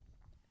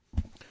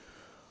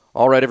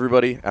All right,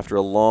 everybody. After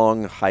a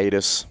long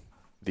hiatus,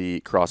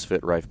 the CrossFit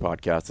Rife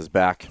podcast is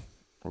back,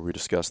 where we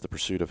discuss the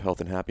pursuit of health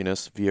and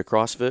happiness via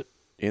CrossFit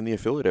in the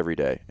affiliate every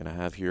day. And I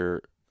have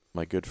here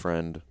my good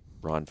friend,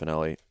 Ron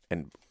Finelli.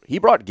 And he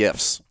brought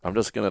gifts. I'm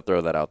just going to throw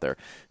that out there.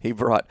 He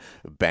brought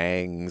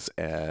bangs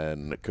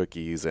and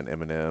cookies and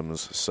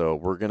M&Ms. So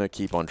we're going to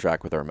keep on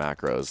track with our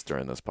macros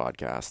during this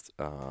podcast.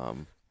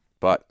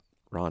 But,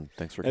 Ron,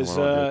 thanks for coming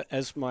on.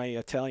 As my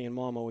Italian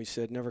mom always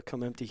said, never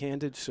come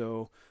empty-handed.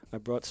 So I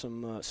brought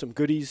some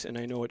goodies, and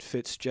I know it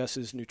fits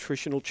Jess's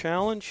nutritional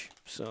challenge.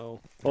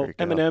 So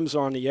M&Ms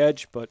are on the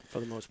edge, but for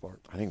the most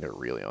part, I think they're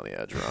really on the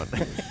edge,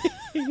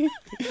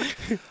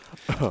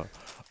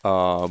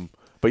 Ron.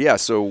 But yeah,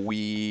 so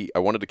I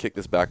wanted to kick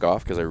this back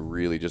off because I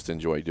really just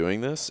enjoy doing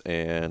this,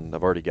 and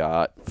I've already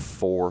got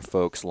 4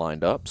 folks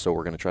lined up. So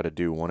we're going to try to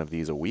do one of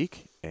these a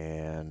week,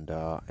 and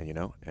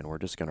we're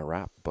just going to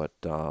wrap. But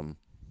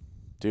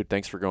dude,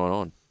 thanks for going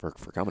on,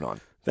 for coming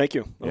on. Thank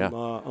you. Yeah.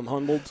 I'm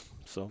humbled.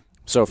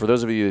 So for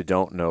those of you that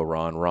don't know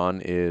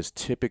Ron is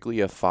typically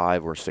a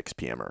 5 or 6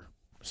 p.m.er.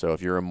 So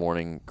if you're a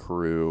morning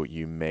crew,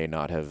 you may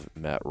not have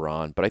met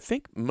Ron. But I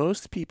think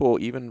most people,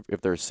 even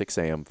if they're 6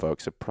 a.m.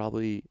 folks, have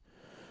probably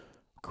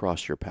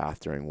crossed your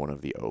path during one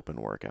of the open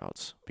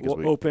workouts.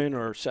 Open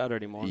or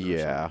Saturday morning.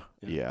 Yeah.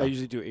 I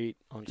usually do 8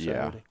 on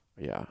Saturday.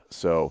 Yeah.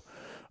 So,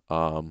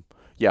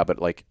 but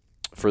like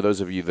for those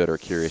of you that are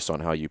curious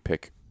on how you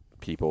pick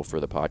people for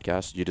the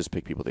podcast, you just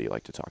pick people that you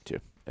like to talk to.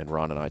 And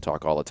Ron and I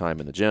talk all the time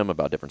in the gym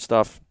about different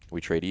stuff.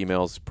 We trade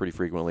emails pretty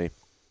frequently.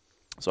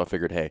 So I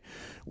figured, hey,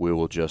 we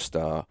will just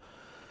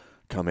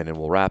come in and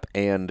we'll wrap.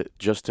 And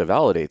just to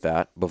validate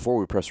that, before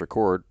we press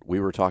record, we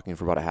were talking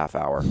for about a half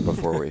hour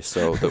before we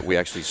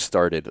actually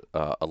started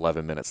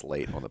 11 minutes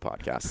late on the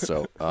podcast.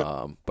 So,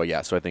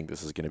 so I think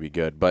this is going to be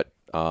good. But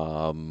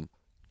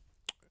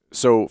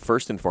so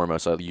first and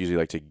foremost, I usually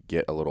like to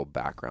get a little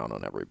background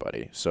on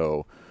everybody.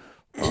 So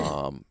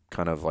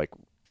kind of like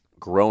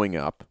growing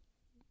up,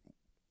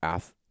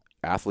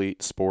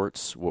 athlete,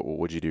 sports, what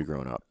would you do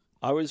growing up?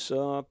 I was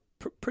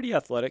pretty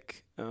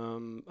athletic.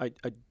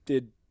 I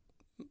did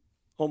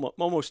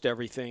almost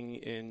everything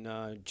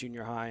in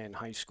junior high and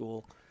high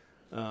school.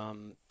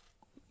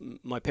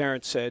 My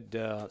parents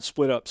said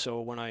split up,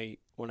 so when I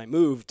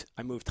moved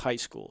high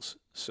schools.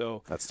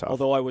 So that's tough.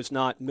 Although I was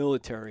not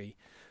military,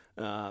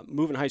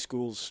 moving high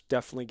schools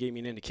definitely gave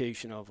me an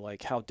indication of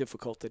like how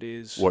difficult it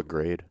is. What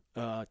grade?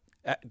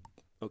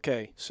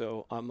 Okay,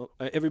 so I'm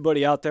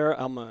everybody out there.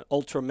 I'm an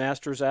ultra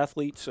masters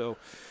athlete. So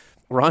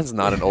Ron's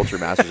not an ultra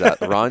masters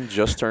athlete. Ron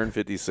just turned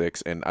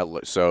 56, and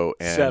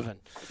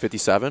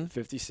 57.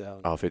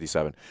 57. Oh,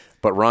 57.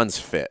 But Ron's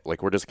fit.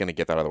 Like we're just gonna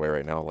get that out of the way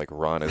right now. Like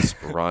Ron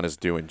is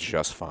doing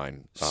just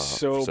fine.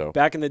 So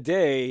back in the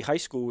day, high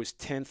school was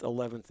 10th,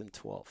 11th, and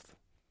 12th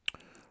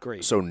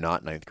grade. So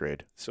not 9th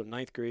grade. So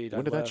 9th grade.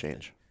 When did that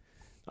change?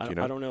 I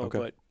don't know, okay.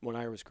 But when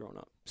I was growing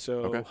up.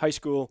 So high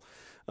school,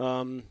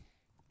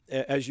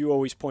 as you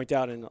always point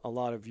out in a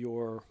lot of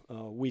your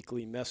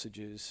weekly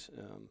messages,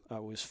 I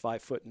was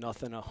 5'0",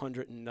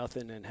 100 and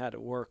nothing, and had to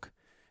work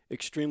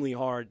extremely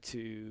hard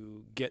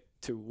to get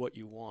to what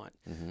you want.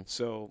 Mm-hmm.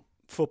 So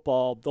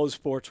football, those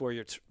sports where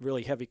it's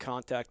really heavy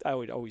contact, I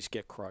would always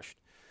get crushed.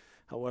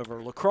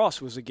 However,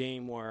 lacrosse was a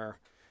game where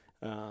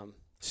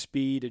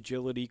speed,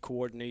 agility,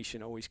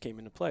 coordination always came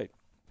into play.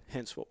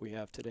 Hence what we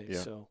have today.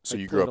 Yeah. So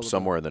you grew up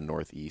somewhere in the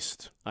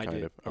Northeast? I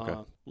did. Okay.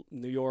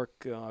 New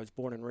York. I was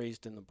born and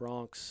raised in the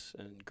Bronx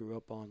and grew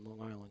up on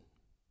Long Island.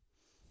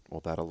 Well,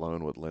 that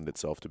alone would lend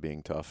itself to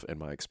being tough in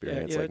my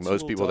experience. Yeah, like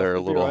most people, they're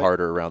a little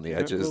harder around the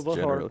edges. A little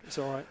generally. hard. It's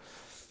all right.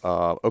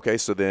 Okay,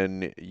 so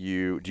then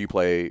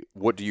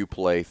what do you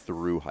play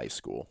through high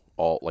school?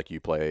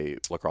 You play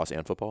lacrosse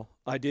and football?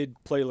 I did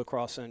play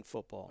lacrosse and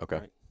football.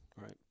 Okay.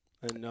 Right.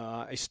 And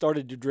I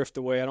started to drift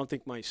away. I don't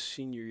think my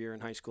senior year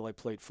in high school I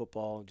played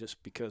football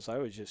just because I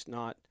was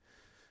not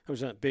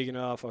big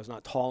enough. I was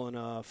not tall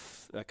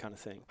enough, that kind of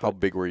thing. How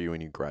big were you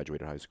when you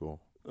graduated high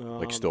school?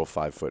 Like still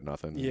 5'0"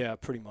 nothing? Yeah,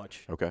 pretty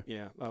much. Okay.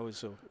 Yeah, I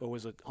was a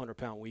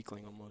 100-pound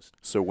weakling almost.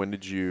 So when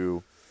did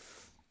you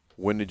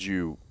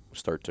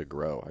start to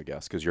grow, I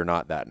guess? Because you're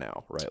not that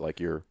now, right? Like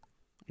you're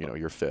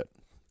fit.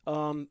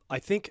 I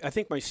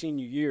think my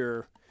senior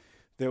year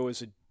there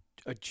was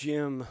a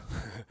gym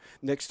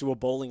next to a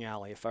bowling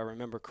alley, if I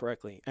remember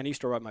correctly. And I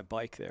used to ride my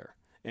bike there.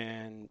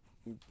 And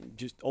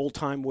just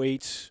old-time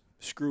weights,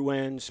 screw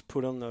ends,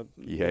 put on the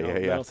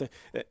metal thing.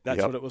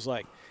 That's what it was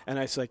like. And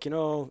I was like,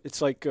 it's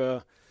like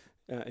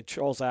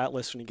Charles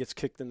Atlas when he gets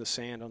kicked in the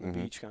sand on the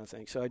beach kind of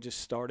thing. So I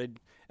just started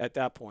at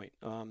that point.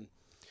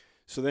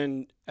 So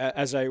then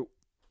as I,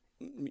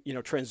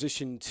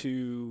 transitioned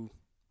to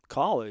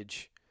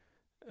college,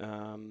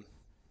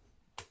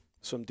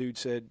 some dude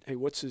said, "Hey,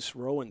 what's this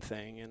rowing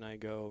thing?" And I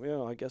go,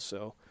 "Yeah, I guess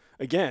so."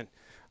 Again,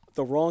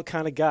 the wrong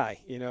kind of guy,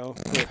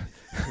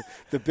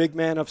 The big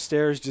man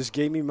upstairs just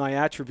gave me my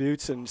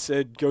attributes and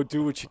said, "Go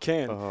do what you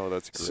can." Oh,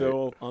 that's great.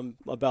 So I'm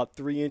about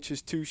 3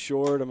 inches too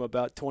short. I'm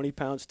about 20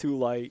 pounds too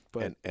light.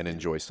 But and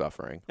enjoy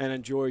suffering. And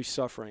enjoy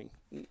suffering.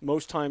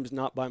 Most times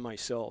not by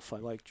myself. I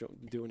like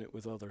doing it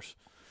with others.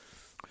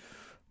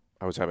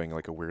 I was having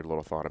like a weird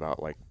little thought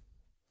about like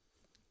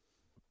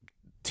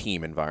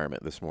team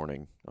environment this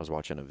morning. I was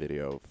watching a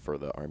video for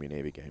the Army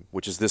Navy game,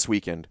 which is this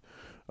weekend.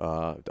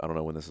 I don't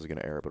know when this is going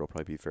to air, but it'll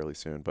probably be fairly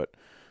soon. But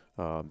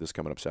this is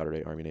coming up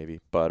Saturday, Army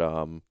Navy. But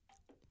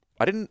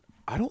I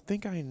don't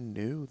think I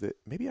knew that.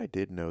 Maybe I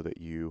did know that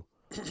you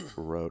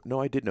rode.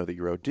 No, I did know that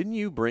you rode. Didn't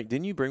you bring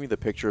me the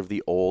picture of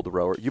the old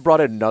rower? You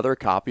brought another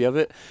copy of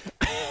it.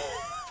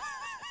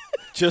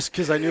 Just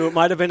because I knew it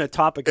might have been a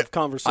topic of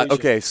conversation.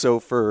 Okay, so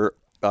for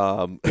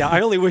yeah,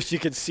 I only wish you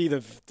could see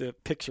the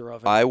picture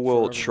of it. I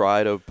will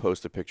try to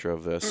post a picture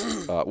of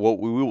this. Well,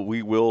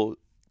 we will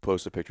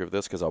post a picture of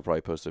this because I'll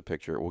probably post a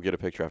picture. We'll get a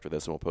picture after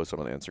this, and we'll post it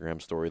on the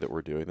Instagram story that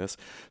we're doing this.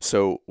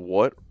 So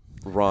what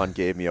Ron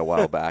gave me a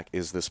while back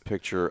is this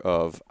picture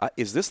of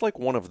is this like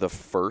one of the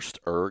first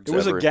ergs? It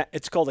was ever?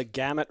 It's called a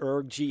Gamut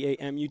erg,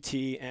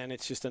 GAMUT, and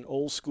it's just an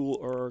old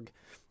school erg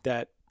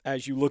that,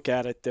 as you look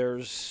at it,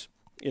 there's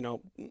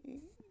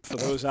for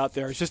those out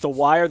there, it's just a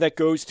wire that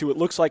goes to. It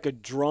looks like a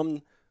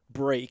drum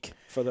brake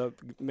for the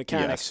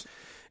mechanics. Yes.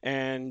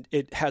 And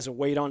it has a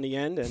weight on the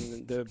end,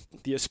 and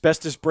the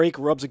asbestos brake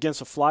rubs against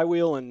a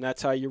flywheel, and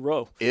that's how you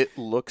row. It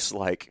looks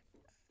like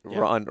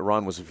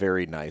Ron was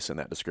very nice in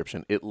that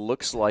description. It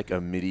looks like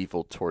a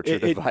medieval torture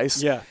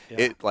device. Yeah.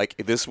 It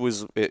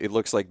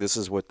looks like this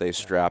is what they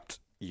strapped.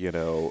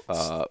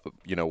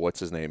 What's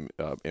his name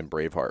in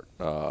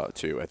Braveheart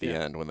to at the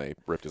end when they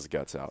ripped his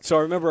guts out. So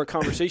I remember a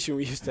conversation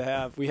we used to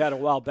have. We had a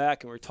while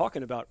back, and we were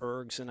talking about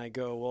ergs, and I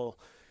go, well.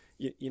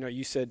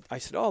 I said,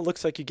 oh, it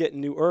looks like you're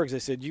getting new ergs. I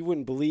said, you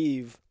wouldn't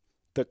believe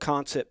the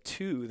Concept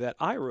 2 that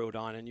I rode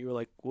on. And you were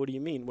like, what do you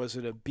mean? Was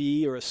it a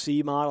B or a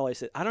C model? I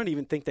said, I don't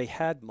even think they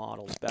had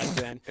models back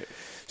then.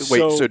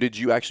 Wait, so did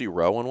you actually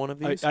row on one of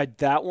these? I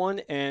that one,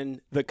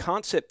 and the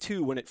Concept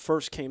 2, when it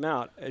first came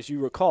out, as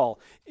you recall,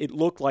 it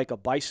looked like a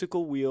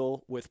bicycle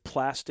wheel with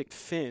plastic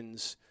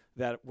fins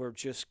that were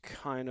just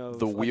kind of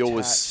The wheel attached.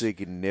 Was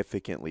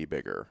significantly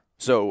bigger.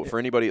 So for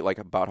anybody like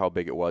about how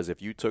big it was,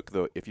 if you took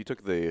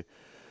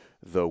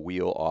the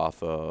wheel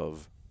off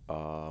of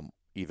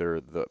either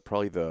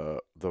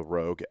the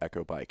Rogue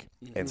Echo bike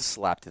and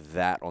slapped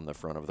that on the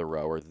front of the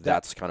rower,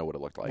 that's kind of what it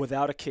looked like.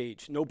 Without a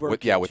cage, no burn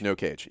cage. Yeah, with no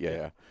cage.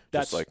 Yeah.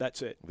 That's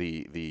it.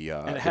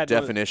 The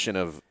definition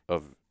of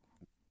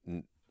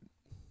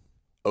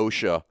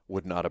OSHA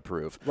would not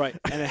approve. Right,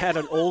 and it had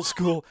an old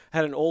school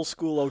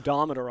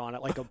odometer on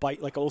it,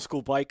 like old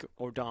school bike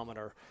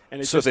odometer.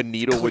 And so the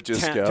needle would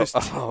just go.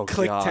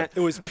 Click God! It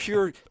was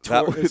pure.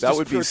 That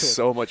would be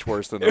so much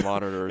worse than the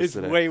monitors. It's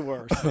today. way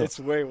worse. It's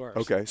way worse.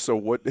 Okay, so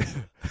what?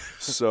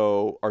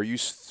 So are you?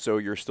 So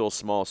you're still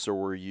small. So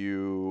were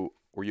you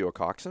a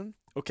coxswain?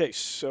 Okay,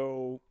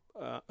 so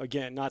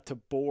again, not to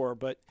bore,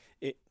 but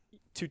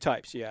two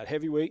types. You had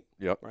heavyweight,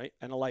 right,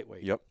 and a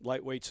lightweight.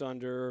 Lightweight's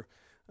under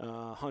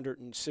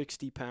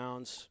 160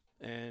 pounds,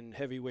 and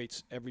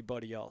heavyweight's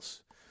everybody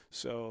else.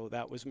 So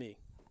that was me.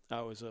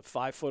 I was a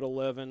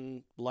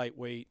 5'11"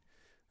 lightweight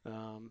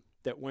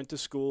that went to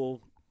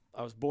school.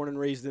 I was born and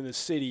raised in the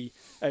city.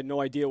 I had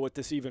no idea what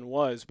this even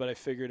was, but I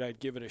figured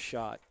I'd give it a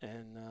shot,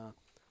 and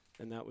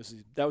that was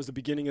the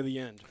beginning of the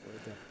end.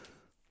 Right there.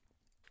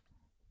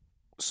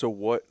 So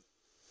what?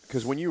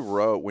 Because when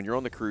you're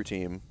on the crew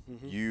team,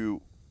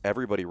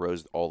 everybody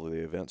rows all of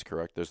the events,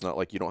 correct? There's not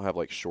like you don't have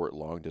like short,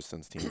 long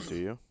distance teams, do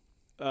you?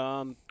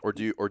 Or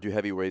do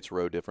heavyweights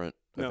row different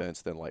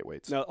events than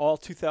lightweights? No, all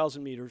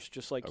 2,000 meters,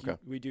 just like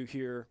we do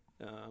here.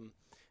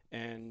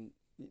 And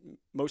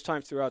most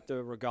times throughout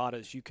the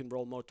regattas, you can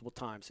row multiple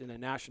times. In the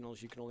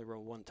nationals, you can only row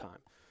one time.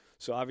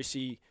 So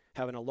obviously,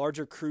 having a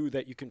larger crew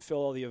that you can fill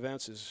all the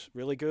events is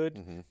really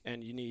good,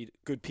 and you need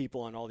good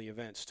people on all the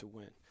events to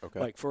win. Okay.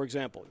 Like for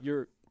example,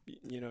 your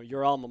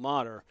alma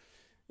mater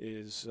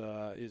is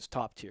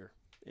top tier.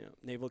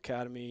 Naval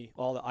Academy,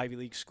 all the Ivy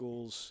League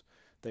schools,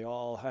 they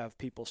all have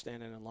people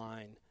standing in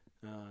line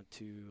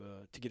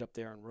to get up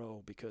there and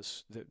row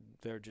because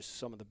they're just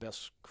some of the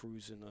best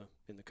crews in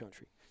the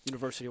country.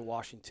 University of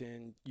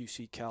Washington,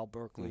 UC Cal,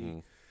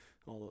 Berkeley,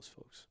 all those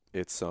folks.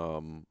 It's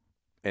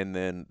and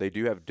then they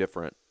do have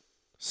different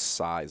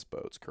size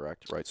boats,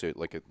 correct? Right. So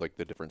like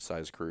the different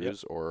size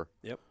crews, or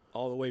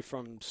all the way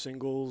from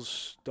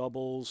singles,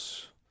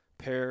 doubles,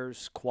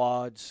 pairs,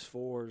 quads,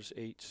 4s,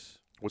 8s.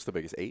 What's the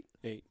biggest? 8?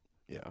 8.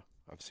 Yeah,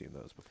 I've seen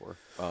those before.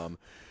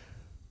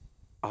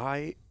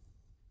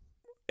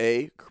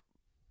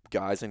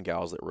 Guys and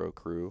gals that row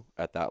crew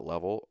at that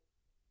level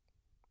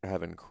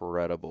have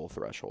incredible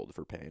threshold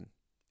for pain.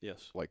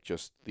 Yes. Like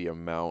just the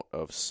amount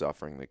of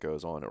suffering that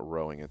goes on at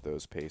rowing at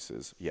those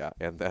paces. Yeah,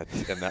 and that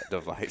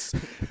device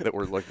that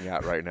we're looking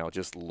at right now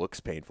just looks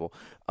painful.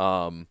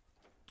 And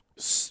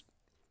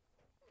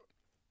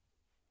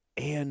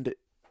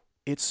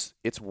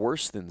it's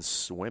worse than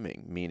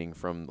swimming, meaning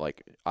from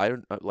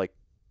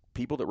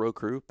people that row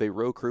crew, they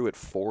row crew at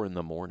 4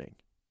 a.m.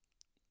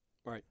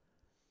 Right.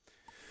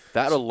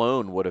 That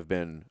alone would have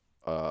been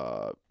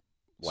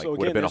like So would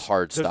have again, been a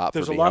hard stop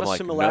there's for a me. lot I'm of like,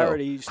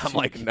 similarities No. I'm to-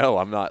 like, no,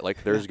 I'm not.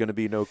 Like, there's going to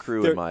be no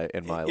crew There-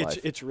 in my life.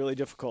 It's really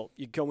difficult.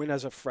 You go in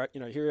as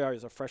here you are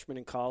as a freshman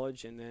in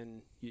college, and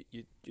then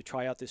you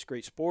try out this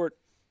great sport.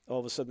 All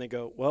of a sudden they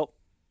go, well,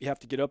 you have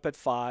to get up at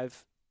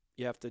 5.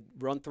 You have to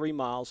run 3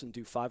 miles and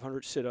do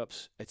 500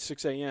 sit-ups. At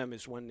 6 a.m.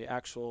 is when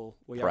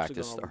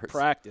Practice starts.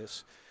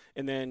 Practice.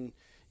 And then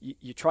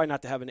you try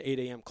not to have an 8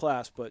 a.m.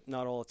 class, but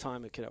not all the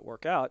time it can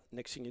work out.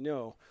 Next thing you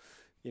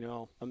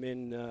know, I'm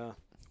in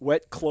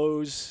wet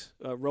clothes,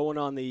 rowing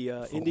on the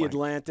in the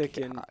Atlantic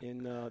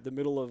in the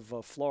middle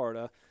of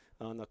Florida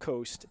on the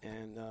coast.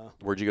 And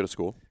Where'd you go to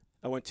school?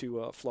 I went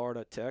to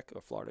Florida Tech,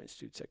 or Florida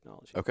Institute of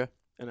Technology. Okay.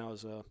 And I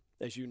was,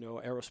 as you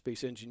know,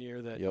 aerospace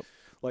engineer that, Yep.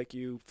 like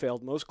you,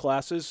 failed most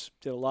classes,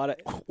 did a lot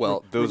of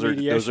Well, those are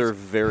remediations.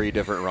 very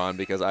different, Ron,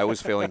 because I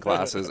was failing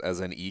classes as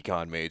an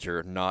econ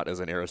major, not as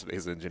an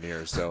aerospace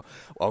engineer. So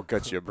I'll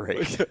cut you a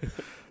break.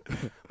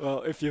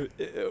 Well, if you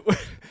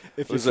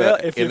At fail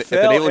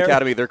the Naval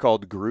Academy, they're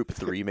called Group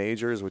 3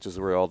 majors, which is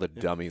where all the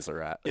dummies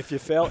are at. if you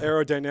fail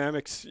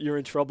aerodynamics, you're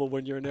in trouble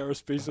when you're an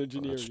aerospace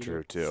engineer. That's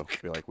true too.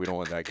 Be like, we don't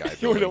want that guy. You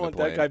building don't the want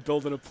that plane. guy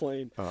building a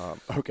plane.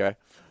 Okay.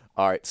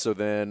 All right. So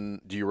then,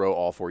 do you row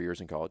all 4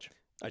 years in college?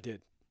 I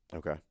did.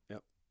 Okay.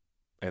 Yep.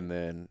 And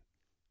then,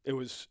 It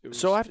was.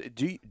 so after,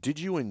 did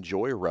you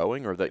enjoy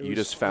rowing, or that It you was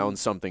just found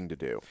something to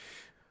do?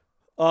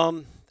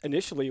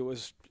 Initially, it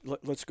was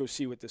let's go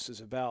see what this is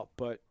about.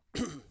 But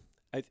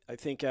I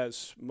think,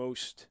 as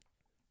most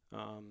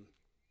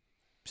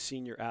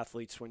senior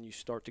athletes, when you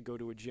start to go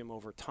to a gym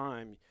over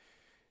time,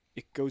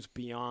 it goes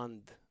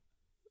beyond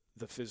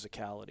the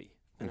physicality,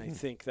 and I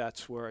think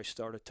that's where I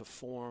started to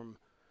form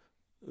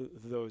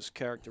those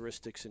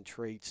characteristics and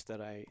traits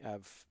that I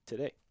have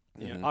today.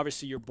 You know,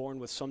 obviously, you're born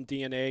with some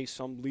DNA,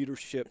 some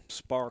leadership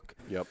spark,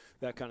 Yep.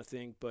 that kind of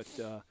thing. But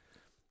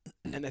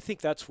and I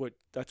think that's what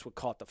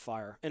caught the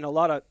fire. And a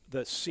lot of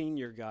the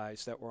senior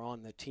guys that were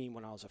on the team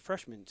when I was a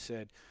freshman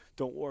said,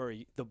 "Don't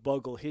worry, the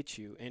bug will hit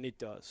you," and it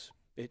does.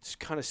 It's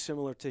kind of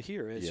similar to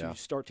here as you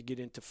start to get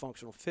into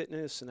functional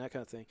fitness and that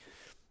kind of thing.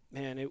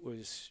 Man, it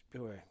was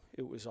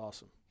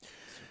awesome.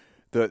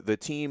 The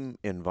team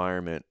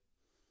environment,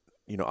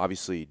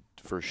 obviously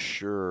for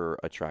sure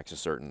attracts a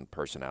certain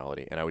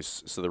personality. And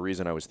so the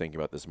reason I was thinking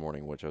about this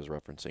morning, which I was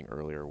referencing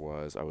earlier,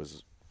 was I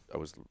was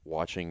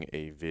watching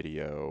a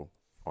video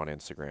on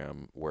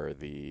Instagram where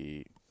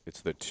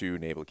it's the 2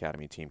 Naval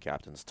Academy team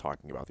captains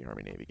talking about the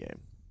Army Navy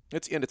game.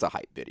 It's a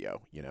hype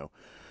video,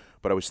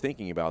 But I was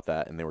thinking about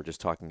that, and they were just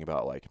talking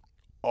about like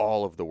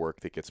all of the work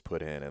that gets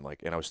put in, and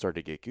I was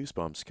starting to get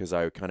goosebumps because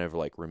I kind of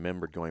like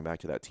remembered going back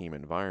to that team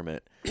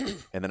environment,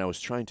 and then I was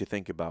trying to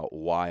think about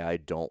why I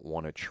don't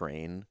want to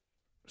train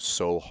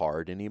so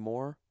hard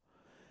anymore,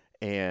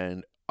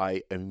 and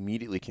I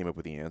immediately came up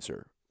with the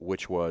answer,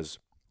 which was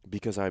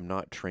because I'm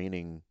not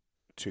training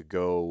to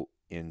go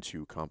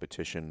into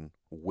competition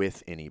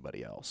with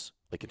anybody else.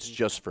 Like, it's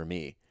just for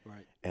me,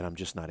 Right. and I'm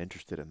just not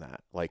interested in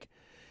that. Like,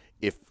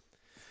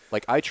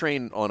 I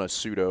train on a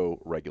pseudo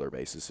regular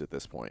basis at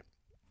this point,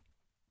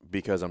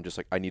 because I'm just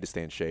like, I need to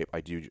stay in shape.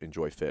 I do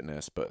enjoy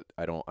fitness, but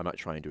I'm not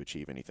trying to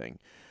achieve anything.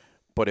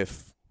 But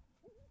if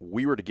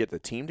we were to get the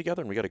team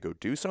together and we got to go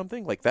do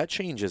something, like, that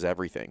changes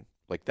everything.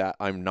 Like, that,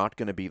 I'm not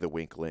going to be the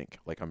weak link.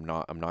 Like, I'm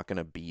not going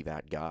to be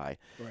that guy.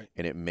 Right.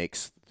 And it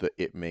makes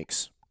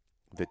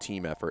the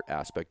team effort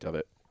aspect of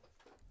it,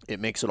 it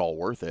makes it all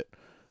worth it.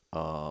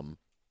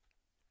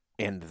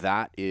 And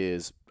that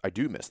is, I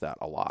do miss that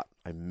a lot.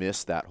 I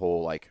miss that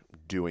whole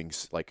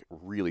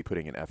really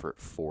putting an effort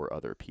for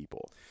other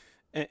people.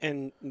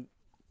 And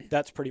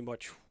that's pretty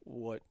much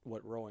what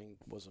rowing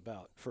was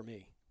about for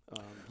me.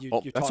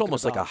 You're That's talking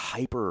almost like a about-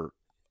 hyper.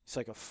 It's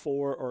like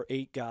 4 or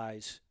 8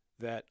 guys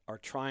that are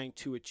trying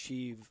to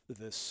achieve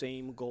the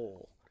same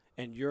goal,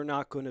 and you're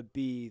not going to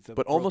be the.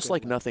 But almost broken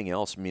like link. nothing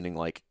else, meaning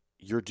like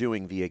you're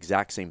doing the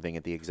exact same thing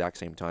at the exact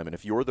same time. And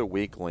if you're the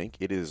weak link,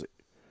 it is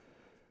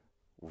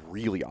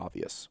really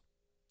obvious.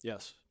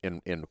 Yes.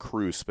 In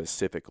crew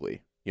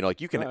specifically.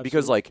 Like you can, Oh,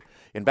 because absolutely. like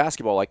in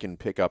basketball, I can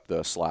pick up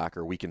the slack,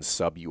 or we can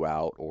sub you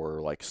out,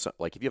 or like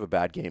if you have a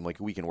bad game, like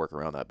we can work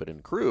around that. But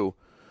in crew,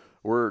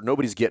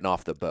 nobody's getting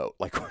off the boat.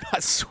 Like, we're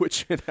not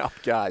switching out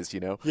guys,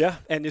 Yeah,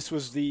 and this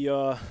was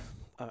the,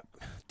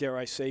 dare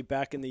I say,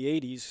 back in the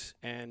 80s,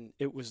 and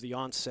it was the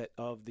onset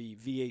of the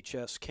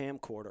VHS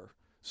camcorder.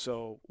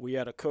 So we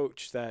had a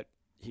coach that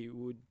he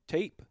would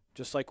tape,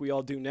 just like we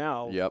all do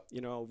now. Yep.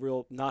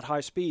 Real, not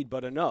high speed,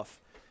 but enough.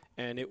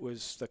 And it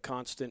was the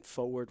constant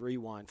forward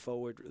rewind,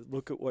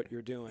 look at what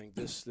you're doing,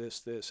 this,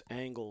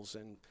 angles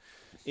and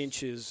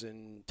inches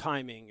and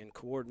timing and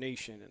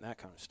coordination and that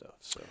kind of stuff.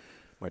 So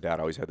My dad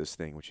always had this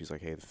thing, which he's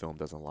like, hey, the film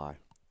doesn't lie.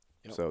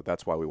 Yep. So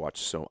that's why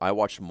I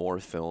watched more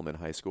film in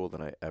high school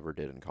than I ever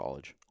did in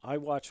college. I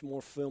watched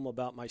more film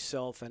about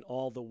myself and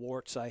all the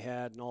warts I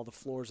had and all the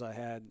floors I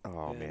had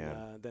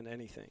than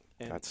anything.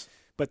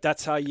 But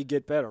that's how you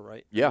get better,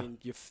 right? Yeah. I mean,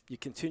 you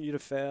continue to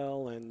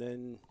fail, and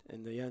then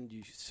in the end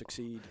you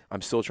succeed.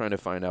 I'm still trying to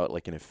find out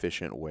like an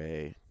efficient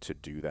way to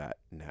do that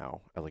now,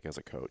 like as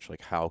a coach.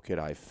 Like, how could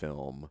I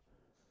film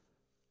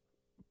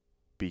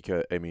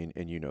because I mean,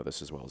 and you know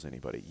this as well as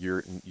anybody.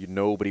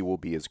 Nobody will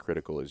be as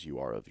critical as you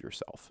are of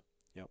yourself.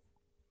 Yep.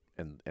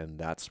 And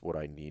that's what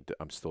I need.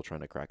 I'm still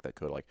trying to crack that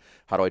code. Like,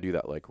 how do I do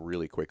that like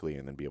really quickly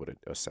and then be able to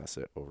assess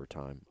it over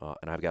time?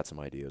 And I've got some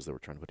ideas that we're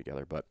trying to put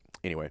together. But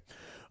anyway,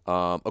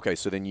 okay.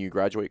 So then you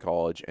graduate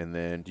college, and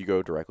then do you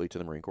go directly to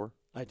the Marine Corps?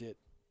 I did.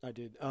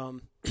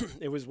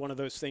 It was one of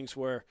those things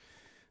where,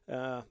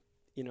 the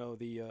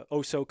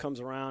OSO comes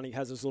around. He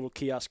has his little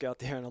kiosk out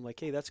there, and I'm like,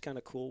 hey, that's kind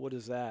of cool. What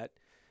is that?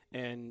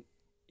 And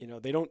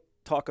they don't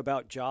talk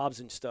about jobs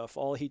and stuff.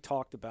 All he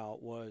talked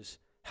about was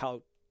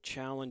how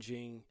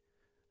challenging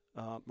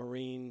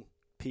Marine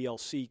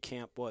PLC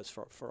camp was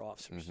for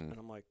officers. Mm-hmm. And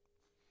I'm like,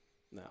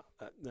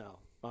 no.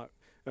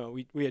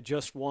 We had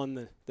just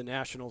won the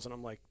Nationals, and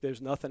I'm like,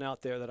 there's nothing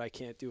out there that I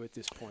can't do at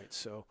this point.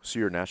 So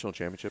you're a national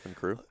championship in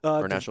crew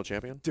or national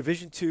champion?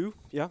 Division II,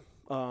 yeah.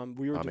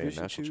 We were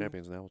Division national II.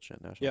 champions now.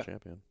 National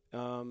champion.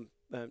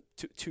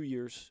 2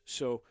 years.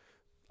 So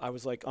I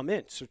was like, I'm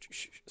in. So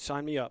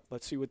sign me up.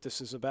 Let's see what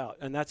this is about.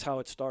 And that's how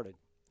it started.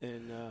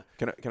 And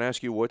can I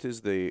ask you what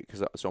is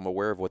so I'm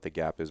aware of what the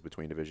gap is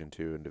between Division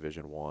II and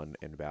Division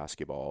I in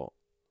basketball.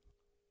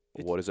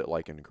 What is it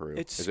like in crew?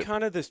 It's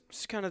kind of the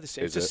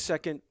same. It's a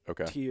second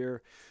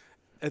tier.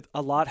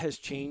 A lot has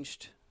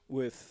changed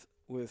with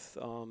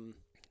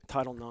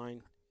Title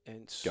IX,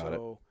 and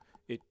so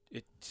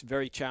it's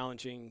very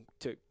challenging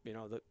to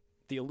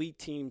the elite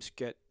teams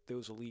get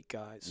those elite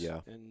guys,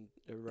 and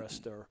the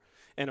rest are.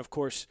 And of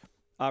course,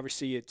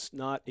 obviously, it's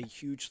not a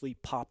hugely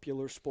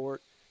popular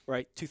sport.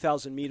 Right,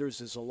 2,000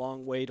 meters is a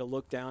long way to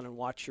look down and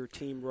watch your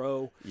team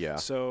row. Yeah.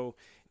 So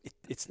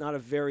it's not a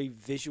very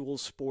visual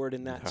sport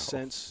in that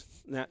sense.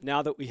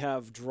 Now that we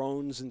have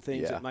drones and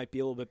things, it might be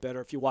a little bit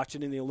better. If you watch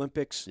it in the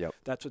Olympics,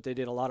 that's what they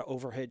did, a lot of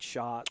overhead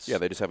shots. Yeah,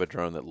 they just have a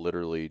drone that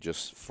literally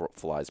just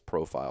flies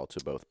profile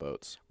to both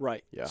boats.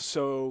 Right. Yeah.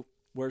 So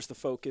where's the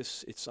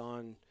focus? It's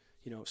on,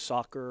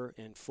 soccer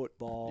and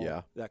football,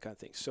 that kind of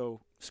thing.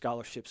 So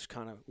scholarships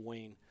kind of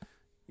wane,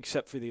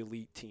 except for the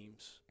elite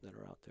teams that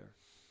are out there.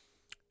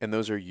 And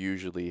those are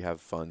usually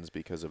have funds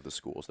because of the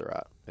schools they're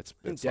at. It's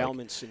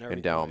endowments and everything.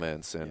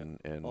 Endowments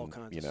and all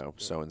kinds of stuff.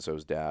 So and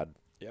so's dad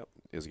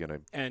is going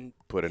to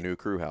put a new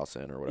crew house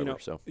in or whatever.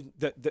 So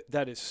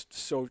that is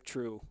so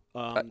true.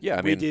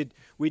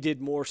 We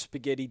did more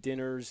spaghetti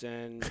dinners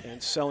and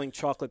selling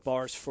chocolate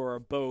bars for a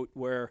boat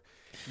where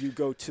you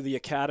go to the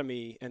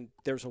academy and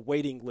there's a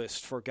waiting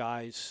list for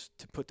guys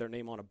to put their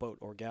name on a boat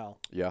or gal.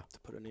 Yeah. To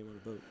put a name on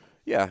a boat.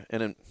 Yeah,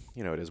 and then,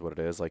 it is what it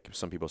is. Like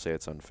some people say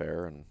it's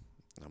unfair, and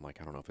I'm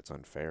like, I don't know if it's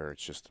unfair.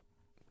 It's just,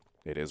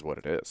 it is what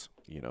it is.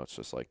 It's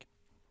just like,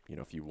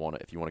 if you want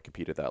to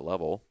compete at that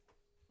level,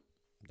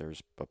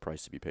 there's a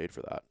price to be paid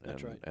for that.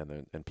 That's right.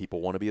 And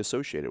people want to be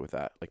associated with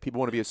that. Like people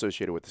want to be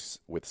associated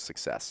with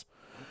success.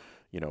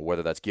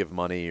 Whether that's give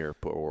money or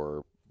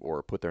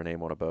put their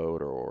name on a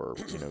boat or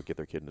get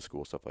their kid into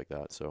school, stuff like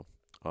that. So,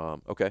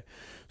 okay.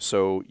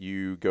 So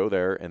you go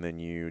there and then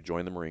you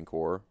join the Marine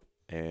Corps.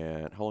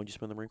 And how long did you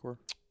spend in the Marine Corps?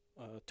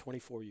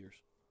 24 years.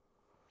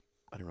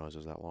 I didn't realize it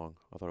was that long.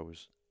 I thought it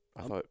was.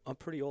 I'm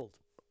pretty old.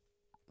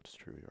 It's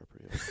true, you are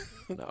pretty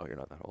old. No, you're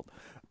not that old.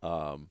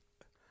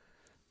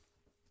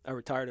 I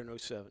retired in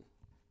 07.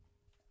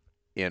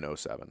 In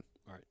 07.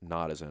 All right.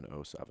 Not as in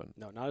 07.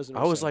 No, not as in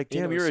 07. I was like,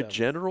 damn, you're a 07.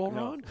 general,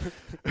 No. Ron?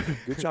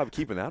 Good job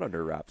keeping that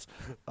under wraps.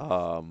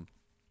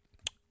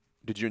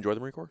 Did you enjoy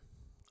the Marine Corps?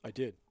 I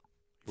did.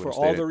 For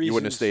all the reasons. You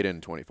wouldn't have stayed in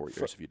 24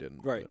 years if you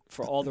didn't. Right.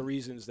 For all the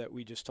reasons that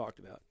we just talked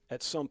about.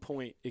 At some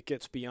point, it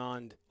gets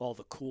beyond all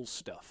the cool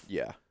stuff.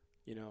 Yeah.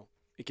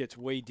 It gets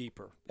way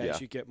deeper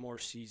as you get more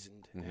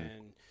seasoned. Mm-hmm.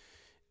 And,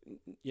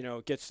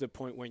 it gets to the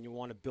point when you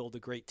want to build a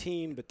great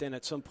team. But then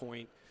at some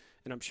point,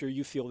 and I'm sure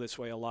you feel this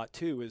way a lot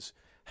too, is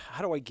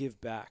how do I give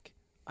back?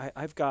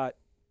 I've got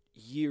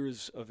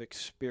years of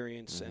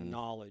experience and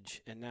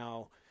knowledge. And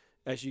now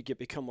as you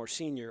become more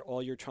senior,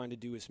 all you're trying to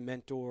do is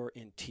mentor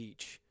and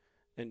teach.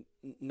 And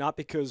not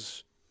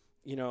because,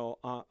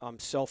 I'm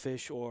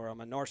selfish or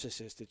I'm a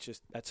narcissist. It's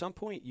just at some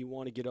point you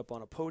want to get up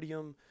on a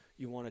podium.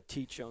 You want to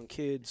teach young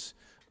kids.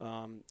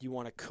 You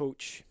want to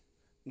coach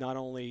not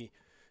only,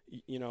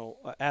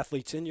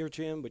 athletes in your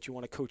gym, but you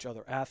want to coach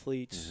other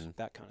athletes,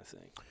 that kind of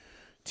thing.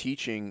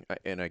 Teaching,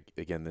 and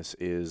again, this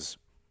is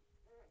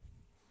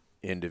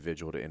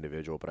individual to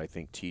individual, but I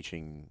think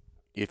teaching,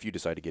 if you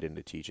decide to get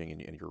into teaching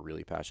and you're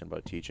really passionate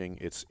about teaching,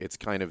 it's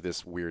kind of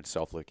this weird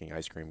self-licking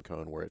ice cream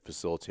cone where it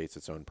facilitates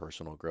its own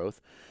personal growth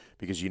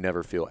because you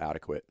never feel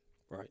adequate.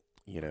 Right.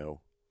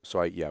 So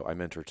I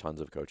mentor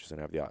tons of coaches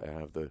and I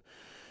have the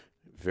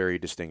very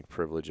distinct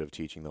privilege of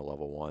teaching the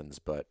level ones,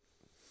 but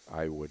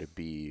I would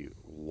be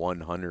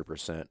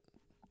 100%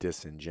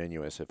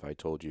 disingenuous if I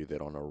told you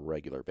that on a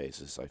regular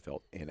basis I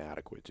felt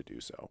inadequate to do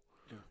so.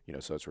 Yeah.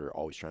 So that's where we're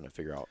always trying to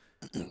figure out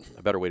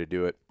a better way to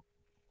do it.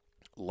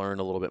 Learn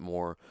a little bit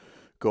more,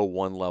 go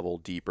one level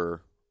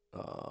deeper,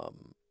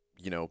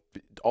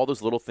 all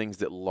those little things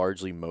that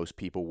largely most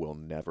people will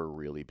never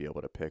really be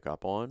able to pick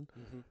up on.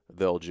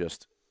 They'll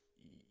just,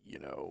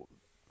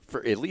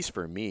 at least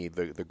for me,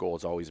 the goal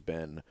has always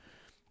been,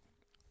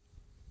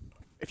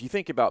 if you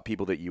think about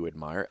people that you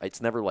admire,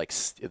 it's never like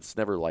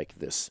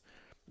this.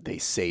 They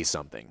say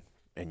something,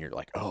 and you're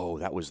like, oh,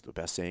 that was the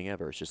best saying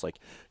ever. It's just like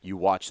you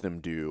watch them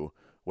do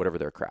whatever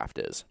their craft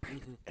is,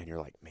 and you're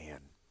like, man,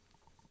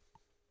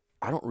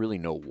 I don't really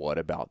know what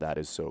about that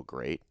is so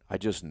great. I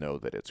just know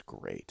that it's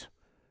great.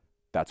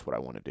 That's what I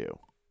want to do.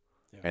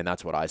 Yeah. And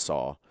that's what I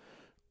saw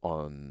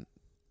from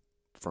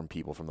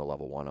people from the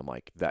level 1. I'm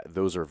like,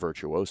 those are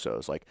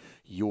virtuosos. Like,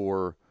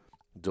 your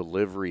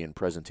delivery and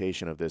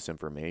presentation of this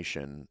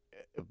information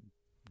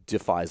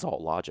defies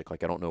all logic.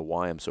 Like, I don't know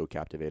why I'm so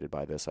captivated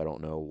by this. I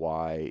don't know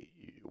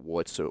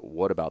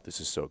what about this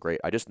is so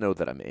great. I just know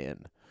that I'm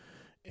in.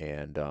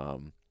 And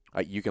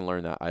you can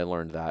learn that. I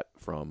learned that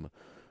from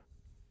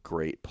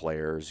great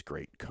players,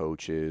 great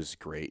coaches,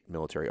 great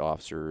military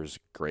officers,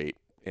 great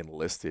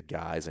enlisted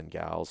guys and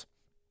gals.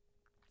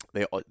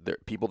 They're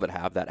people that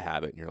have that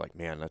habit, and you're like,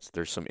 man,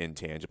 there's some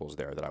intangibles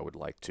there that I would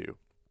like to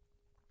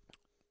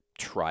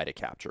try to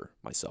capture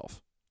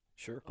myself.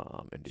 Sure.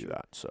 And do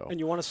that. So. And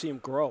you want to see him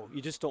grow.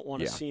 You just don't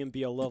want to see him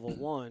be a level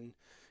 1.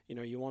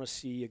 You want to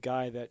see a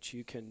guy that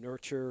you can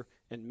nurture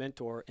and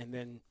mentor, and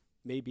then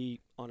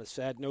maybe on a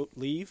sad note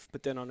leave,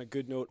 but then on a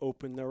good note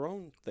open their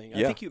own thing.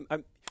 I think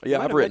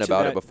I've written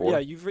about it before. Yeah,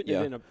 you've written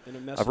it in a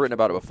message. I've written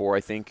about it before.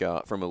 I think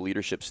from a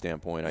leadership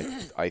standpoint,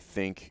 I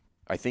think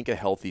a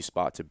healthy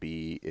spot to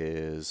be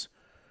is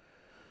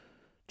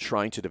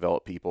trying to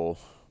develop people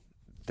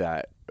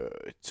that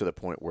to the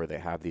point where they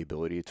have the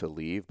ability to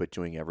leave, but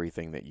doing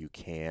everything that you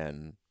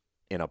can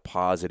in a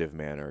positive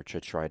manner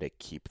to try to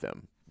keep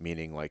them.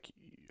 Meaning, like,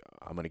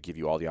 I'm going to give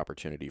you all the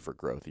opportunity for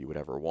growth you would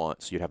ever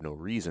want, so you'd have no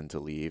reason to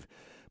leave.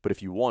 But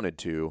if you wanted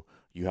to,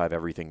 you have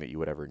everything that you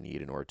would ever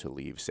need in order to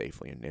leave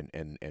safely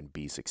and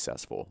be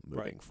successful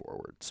moving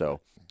forward.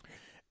 So,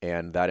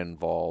 and that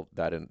involved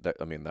I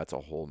mean, that's a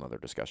whole nother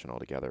discussion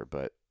altogether.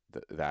 But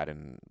that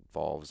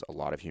involves a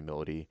lot of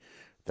humility.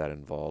 That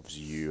involves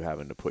you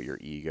having to put your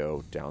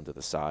ego down to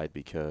the side,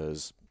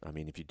 because, I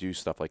mean, if you do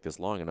stuff like this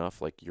long enough,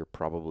 like, you're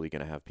probably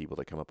going to have people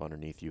that come up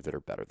underneath you that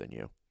are better than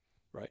you.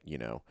 Right.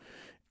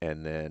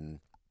 And then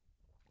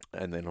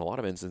in a lot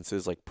of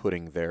instances, like,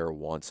 putting their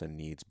wants and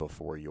needs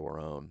before your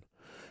own,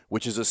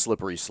 which is a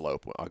slippery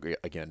slope.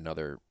 Again,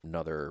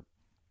 another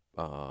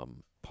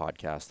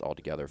podcast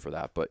altogether for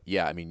that. But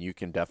yeah, I mean, you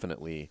can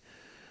definitely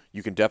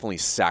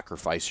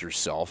sacrifice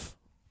yourself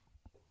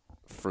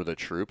for the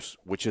troops,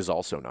 which is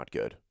also not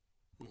good.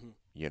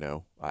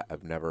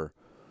 I've never,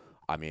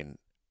 I mean,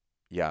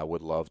 I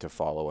would love to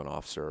follow an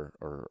officer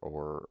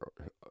or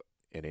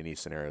in any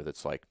scenario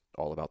that's like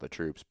all about the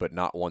troops, but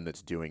not one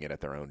that's doing it at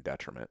their own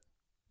detriment.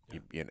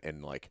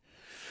 And like,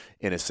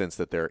 in a sense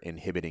that they're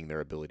inhibiting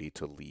their ability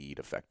to lead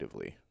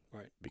effectively,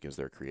 right? Because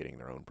they're creating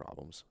their own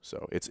problems.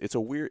 So it's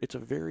a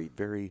very,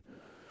 very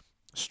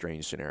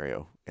strange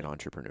scenario in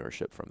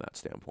entrepreneurship from that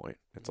standpoint.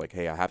 It's like,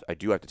 hey, I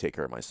do have to take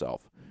care of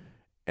myself,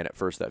 and at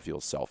first that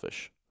feels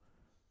selfish,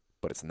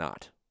 but it's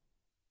not.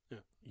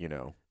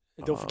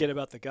 And don't forget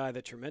about the guy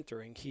that you're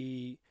mentoring.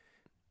 He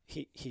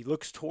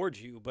looks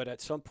towards you, but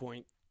at some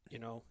point,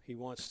 he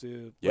wants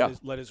to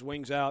let his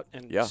wings out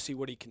and see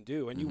what he can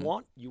do. And you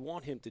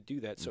want him to do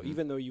that. So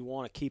even though you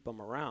want to keep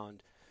him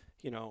around,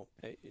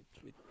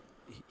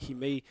 he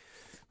may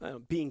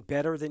being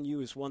better than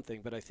you is one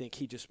thing, but I think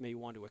he just may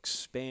want to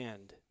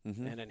expand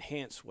and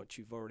enhance what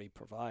you've already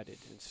provided.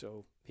 And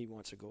so he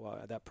wants to go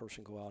out. That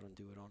person go out and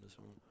do it on his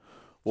own.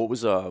 What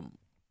was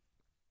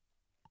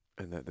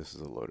and this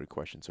is a loaded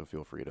question, so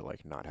feel free to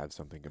like not have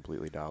something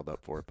completely dialed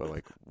up for it. But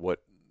like, what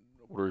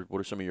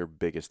are some of your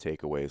biggest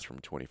takeaways from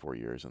 24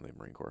 years in the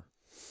Marine Corps?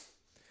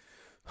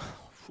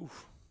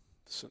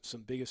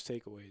 Some biggest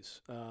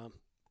takeaways.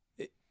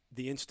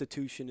 The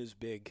institution is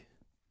big,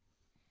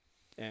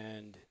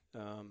 and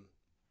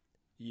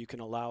you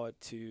can allow it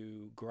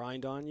to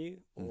grind on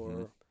you,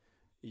 or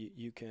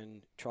you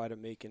can try to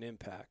make an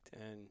impact.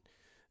 And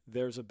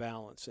there's a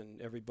balance,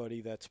 and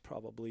everybody that's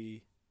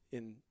probably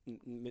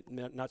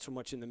not so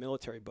much in the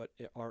military, but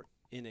are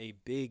in a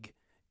big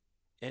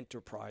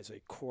enterprise, a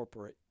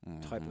corporate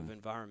type of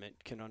environment,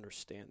 can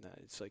understand that.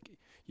 It's like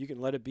you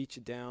can let it beat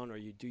you down, or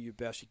you do your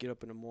best. You get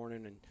up in the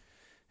morning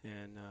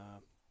and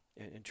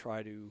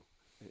try to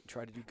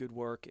do good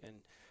work.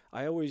 And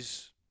I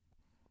always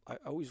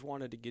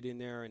wanted to get in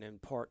there and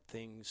impart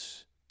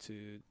things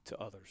to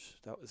others.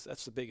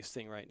 That's the biggest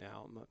thing right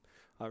now. I'm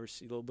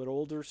obviously a little bit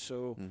older,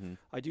 so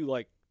I do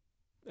like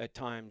at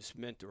times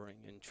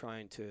mentoring and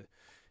trying to,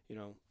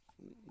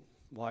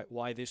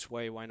 why this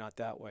way, why not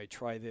that way?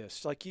 Try this.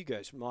 It's like you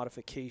guys,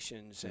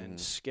 modifications and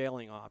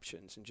scaling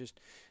options,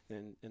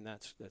 and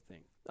that's the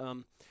thing.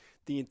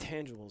 The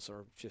intangibles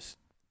are just,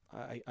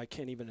 I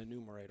can't even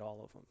enumerate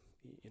all of them.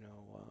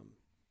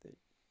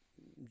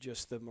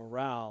 Just the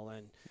morale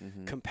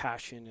and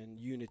compassion and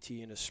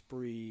unity and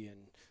esprit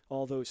and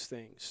all those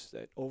things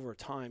that over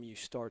time you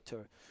start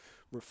to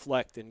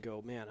reflect and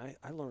go, man,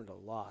 I learned a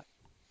lot.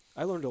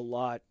 I learned a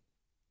lot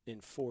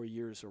in 4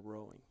 years of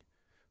rowing,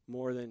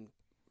 more than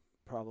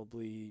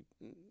probably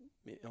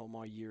all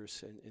my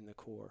years in the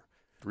Corps.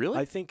 Really?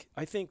 I think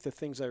the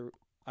things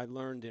I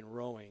learned in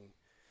rowing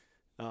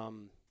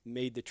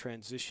made the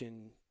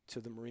transition to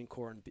the Marine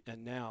Corps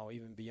and now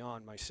even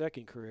beyond my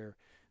second career,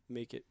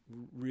 make it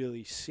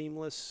really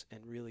seamless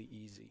and really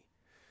easy.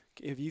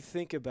 If you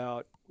think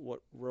about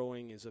what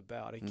rowing is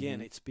about,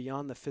 again, it's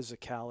beyond the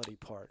physicality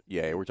part.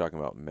 Yeah, we're talking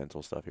about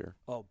mental stuff here.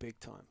 Oh, big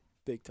time,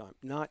 big time.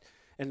 Not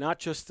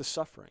just the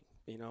suffering.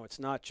 It's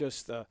not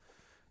just the,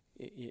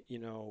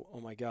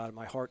 oh my God,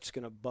 my heart's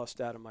going to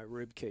bust out of my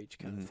rib cage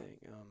kind of thing.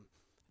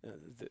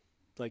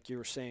 Like you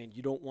were saying,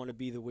 you don't want to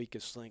be the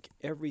weakest link.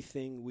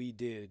 Everything we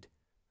did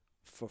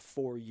for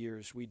 4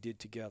 years, we did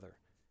together.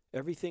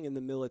 Everything in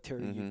the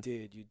military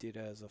you did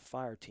as a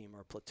fire team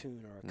or a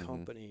platoon or a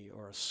company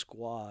or a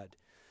squad.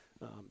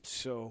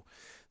 So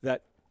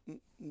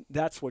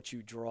that's what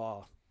you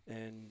draw.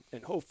 And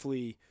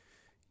hopefully,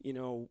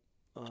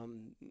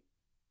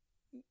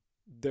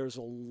 there's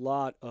a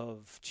lot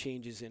of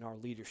changes in our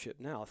leadership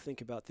now. Think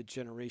about the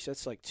generation.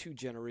 That's like 2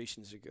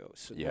 generations ago.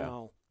 So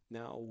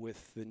now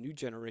with the new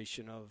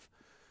generation of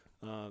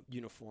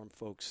uniform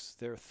folks,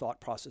 their thought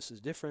process is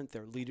different.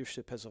 Their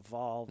leadership has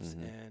evolved,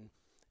 and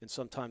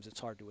sometimes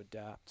it's hard to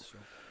adapt. So.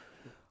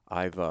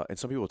 And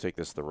some people take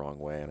this the wrong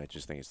way, and I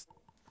just think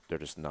they're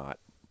just not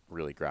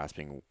really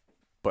grasping.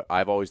 But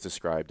I've always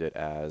described it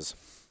as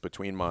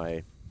between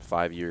my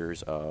 5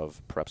 years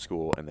of prep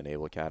school and the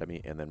Naval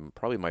Academy, and then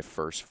probably my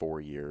first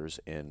 4 years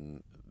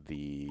in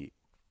the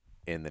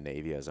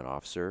Navy as an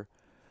officer.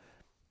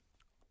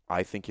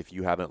 I think if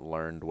you haven't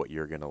learned what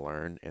you're going to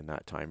learn in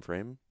that time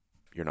frame,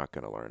 you're not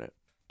going to learn it.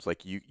 It's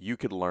like you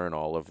could learn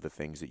all of the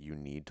things that you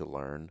need to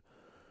learn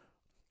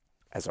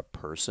as a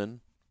person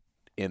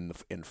in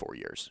 4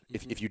 years.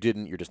 If you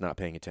didn't, you're just not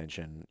paying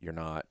attention.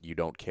 You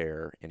don't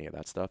care, any of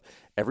that stuff.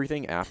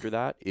 Everything after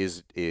that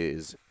is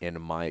in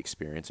my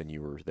experience, and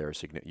you were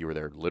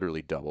there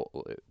literally double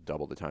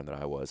the time that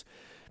I was.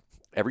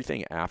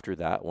 Everything after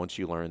that, once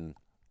you learn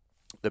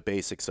the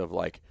basics of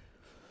like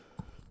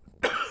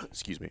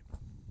excuse me,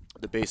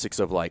 the basics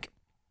of like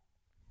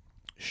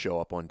show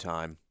up on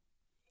time,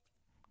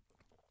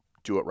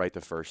 do it right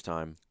the first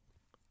time,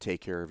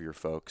 take care of your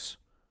folks,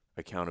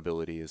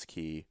 accountability is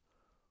key.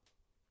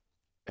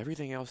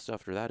 Everything else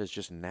after that is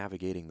just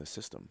navigating the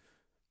system.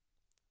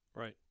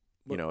 Right.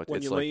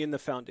 When you lay in the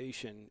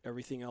foundation,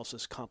 everything else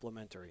is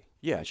complementary.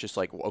 Yeah, it's just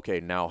like, okay,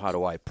 now how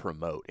do I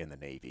promote in the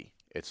Navy?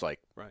 It's like,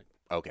 right.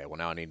 Okay, well,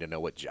 now I need to know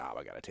what job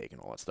I got to take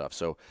and all that stuff.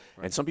 So,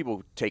 right. And some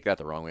people take that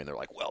the wrong way, and they're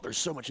like, well, there's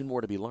so much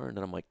more to be learned.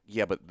 And I'm like,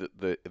 yeah, but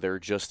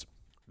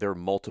they're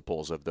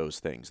multiples of those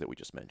things that we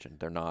just mentioned.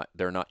 They're not,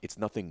 it's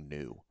nothing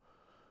new,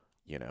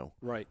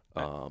 Right.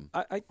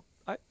 I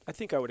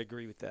think I would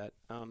agree with that.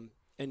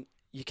 And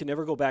you can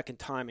never go back in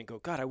time and go,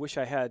 God, I wish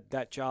I had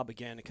that job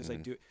again because I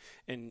do.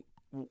 And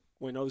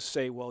when those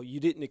say, well, you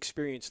didn't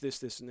experience this,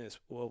 this, and this.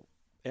 Well,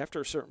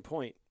 after a certain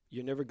point,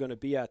 you're never going to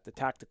be at the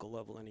tactical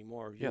level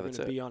anymore. You're going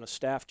to be on a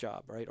staff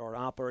job, right, or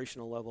an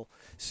operational level.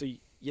 So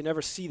you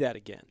never see that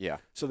again. Yeah.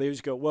 So they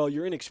just go, well,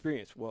 you're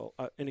inexperienced. Well,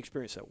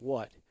 inexperienced at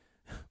what?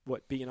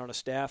 What, being on a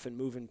staff and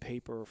moving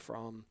paper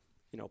from,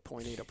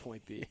 point A to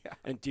point B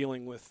and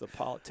dealing with the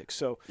politics.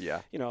 So,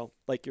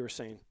 like you were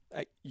saying,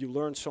 you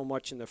learn so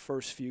much in the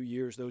first few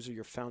years. Those are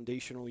your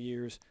foundational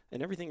years,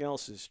 and everything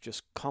else is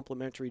just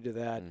complementary to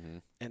that.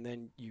 And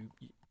then you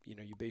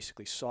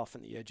basically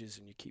soften the edges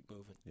and you keep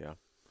moving. Yeah.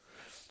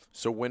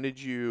 So when did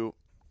you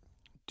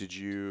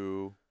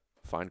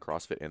find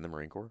CrossFit in the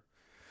Marine Corps?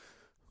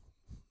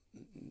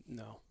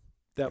 No.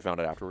 You found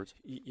it afterwards?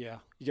 Yeah.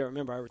 You got to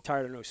remember, I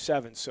retired in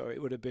 2007, so it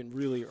would have been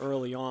really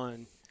early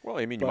on. Well,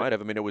 I mean, you might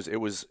have. I mean, it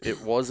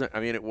wasn't. I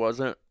mean, it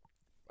wasn't.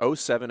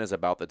 2007 is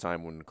about the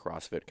time when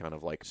CrossFit kind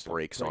of like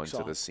breaks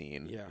onto the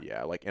scene.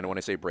 Yeah. Like, and when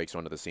I say breaks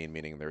onto the scene,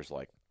 meaning there's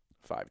like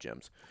 5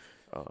 gyms.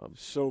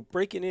 So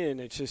breaking in,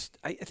 it's just,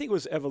 I think it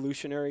was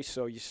evolutionary.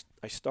 So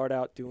I start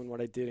out doing what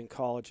I did in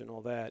college and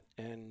all that.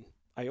 And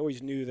I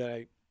always knew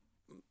that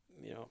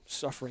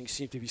suffering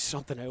seemed to be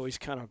something I always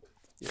kind of,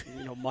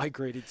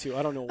 migrated to.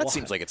 I don't know why. That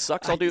seems like it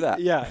sucks. I'll do that.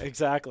 Yeah,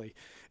 exactly.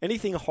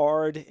 Anything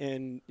hard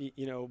and,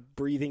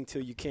 breathing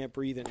till you can't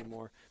breathe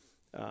anymore.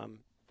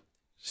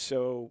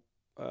 So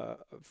a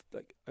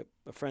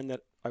friend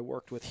that I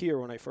worked with here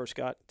when I first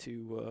got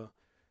to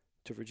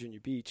Virginia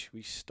Beach,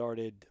 we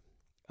started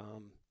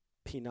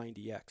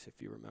P90X,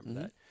 if you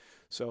remember that.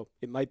 So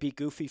it might be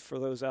goofy for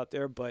those out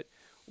there, but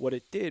what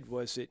it did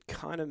was it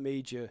kind of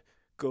made you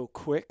go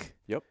quick,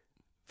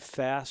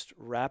 fast,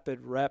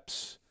 rapid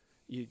reps.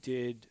 You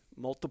did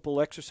multiple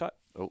exercise.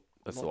 Oh,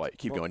 that's the light.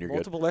 Keep going. You're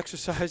multiple good.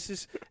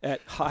 Exercises at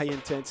high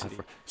intensity.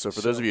 So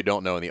for those of you who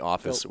don't know, in the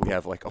office, we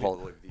have like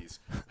all of these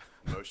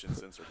motion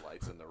sensor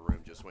lights, and the room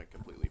just went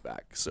completely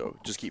back. So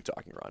just keep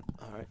talking, Ron.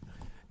 All right.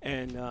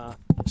 And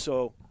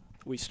so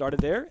we started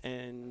there,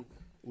 and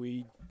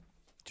we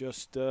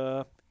just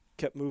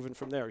kept moving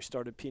from there. We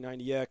started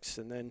P90X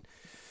and then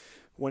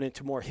went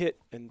into more HIIT,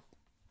 and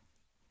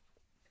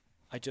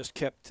I just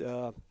kept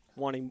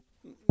wanting,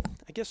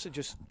 I guess,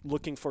 just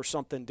looking for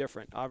something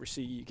different.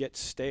 Obviously, you get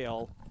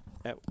stale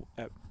at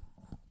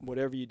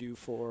whatever you do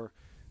for,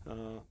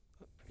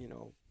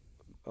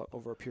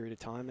 over a period of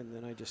time. And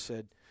then I just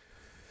said,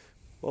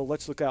 well,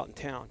 let's look out in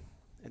town.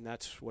 and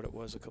that's what it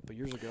was a couple of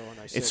years ago. And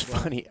I said, It's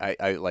well, funny.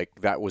 I like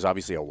that was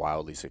obviously a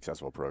wildly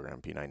successful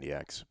program,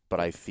 P90X, but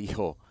I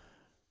feel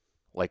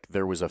like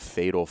there was a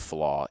fatal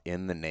flaw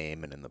in the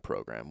name and in the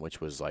program, which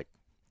was like,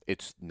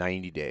 it's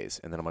 90 days.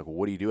 And then I'm like, well,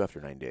 what do you do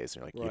after 90 days?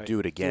 And they're like, Right. you do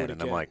it again. Do it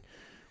And I'm again. like,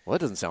 well, that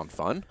doesn't sound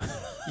fun.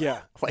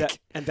 Yeah, Like-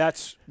 and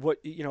that's what,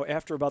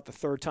 after about the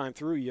third time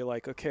through, you're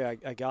like, okay,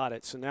 I got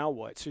it. So now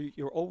what? So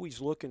you're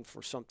always looking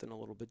for something a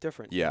little bit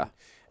different. Yeah. And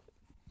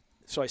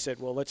so I said,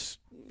 well, let's,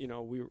 we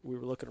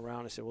were looking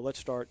around. I said, well, let's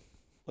start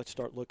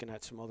looking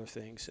at some other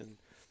things. And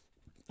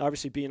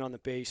obviously, being on the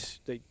base,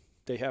 they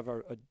have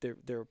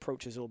their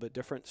approach is a little bit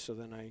different. So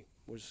then I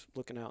was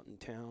looking out in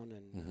town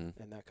and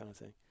that kind of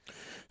thing.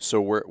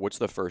 So what's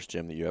the first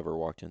gym that you ever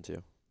walked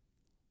into?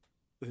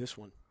 This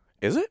one,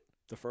 Is it?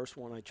 the first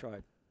one I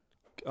tried.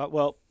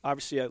 Well,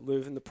 obviously, I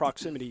live in the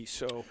proximity,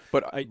 so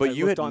But I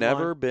you had looked online.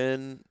 never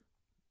been.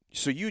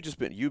 So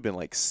you've been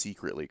like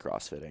secretly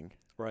CrossFitting.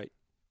 right.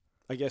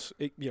 I guess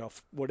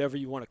whatever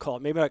you want to call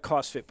it. Maybe not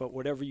CrossFit, but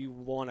whatever you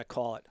want to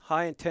call it.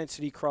 High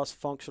intensity cross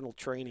functional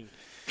training.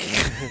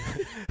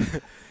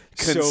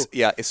 So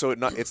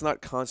It's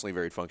not constantly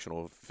varied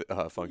functional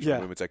Yeah.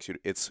 movements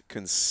executed. It's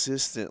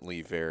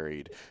consistently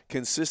varied.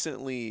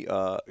 Consistently.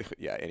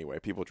 Anyway,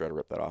 people try to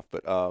rip that off,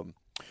 but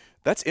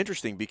that's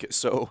interesting because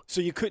so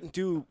you couldn't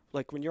do,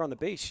 like, when you're on the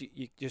base,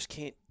 you just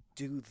can't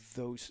do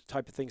those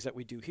type of things that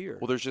we do here.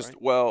 Well, there's just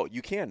right?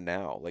 you can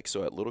now. Like,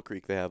 so at Little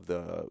Creek they have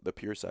the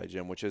Pure Side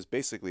gym, which is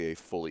basically a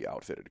fully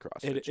outfitted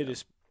CrossFit gym. It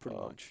is pretty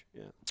much,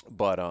 yeah.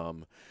 But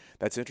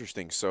that's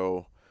interesting.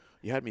 So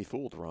you had me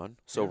fooled, Ron.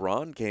 So Yeah.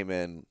 Ron came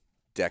in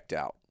decked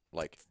out.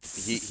 Like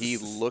he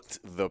looked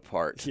the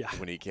part Yeah.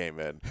 when he came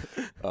in,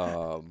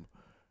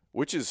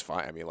 which is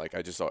fine. I mean, like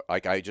I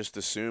just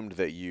assumed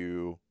that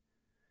you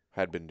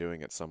had been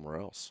doing it somewhere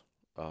else.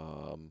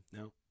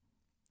 No.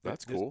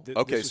 That's This- cool. this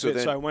Okay, was so it.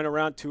 then So I went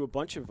around to a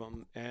bunch of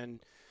them, and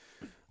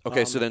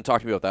so then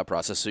talk to me about that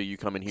process. So you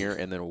come in here,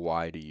 and then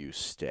why do you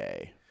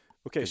stay?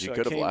 okay, 'Cause you so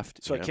could have I came,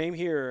 left, So you I know? came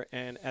here,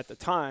 and at the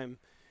time,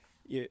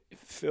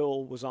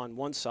 Phil was on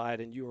one side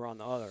and you were on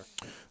the other.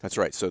 That's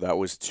right. So that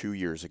was 2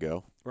 years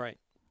ago. Right.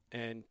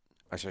 And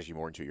Actually,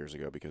 more than 2 years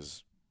ago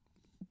because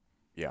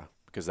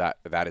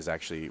that is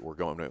actually we're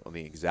going on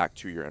the exact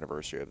 2-year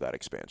anniversary of that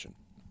expansion.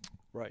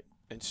 right.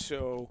 And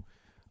so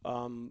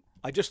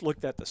I just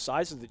looked at the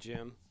size of the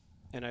gym,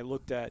 and I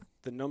looked at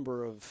the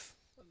number of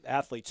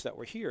athletes that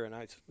were here, and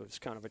I was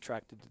kind of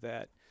attracted to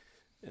that.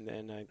 And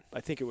then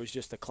I think it was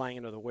just the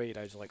clanging of the weight.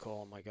 I was like,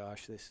 oh my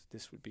gosh,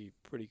 this would be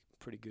pretty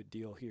good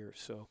deal here.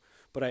 So,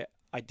 but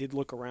I did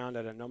look around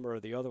at a number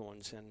of the other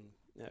ones, and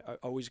I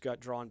always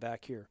got drawn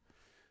back here.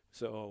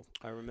 So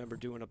I remember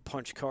doing a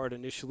punch card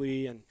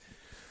initially, and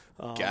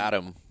Got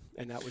him.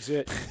 and that was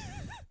it.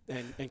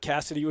 and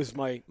Cassidy was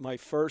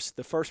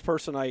the first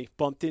person I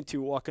bumped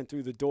into walking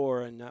through the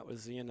door, and that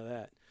was the end of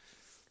that.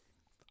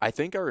 I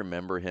think I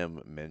remember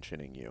him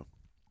mentioning you,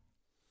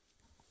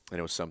 and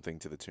it was something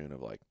to the tune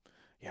of like,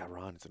 "Yeah,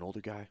 Ron, it's an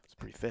older guy. It's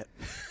pretty fit."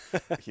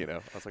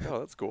 I was like, "Oh,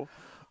 that's cool."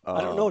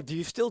 I don't know. Do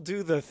you still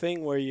do the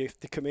thing where you have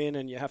to come in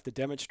and you have to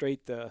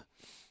demonstrate the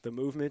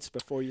movements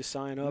before you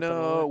sign up?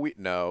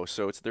 No.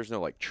 So there's no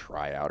like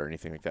tryout or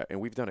anything like that.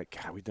 And we've done it.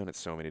 God, we've done it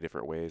so many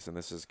different ways. And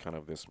this is kind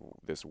of this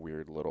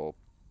weird little.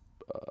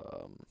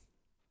 I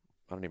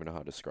don't even know how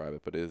to describe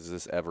it, but it is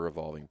this ever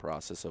evolving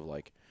process of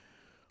like,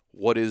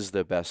 what is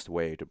the best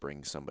way to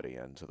bring somebody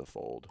into the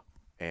fold?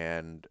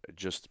 And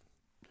just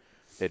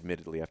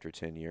admittedly, after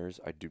 10 years,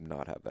 I do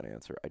not have that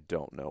answer. I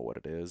don't know what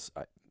it is.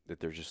 That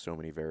there's just so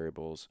many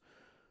variables.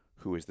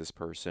 Who is this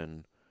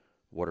person?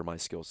 What are my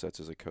skill sets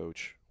as a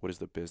coach? What does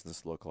the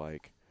business look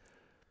like?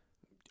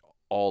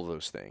 All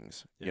those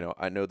things. Yeah.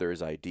 I know there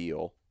is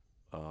ideal.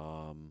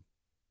 And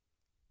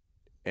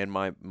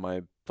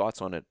my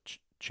thoughts on it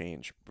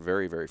change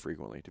very, very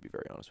frequently, to be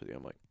very honest with you.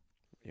 I'm like,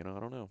 I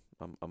don't know.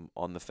 I'm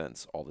on the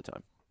fence all the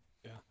time.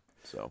 Yeah.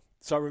 So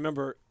I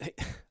remember,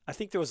 I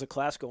think there was a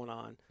class going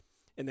on,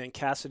 and then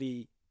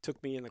Cassidy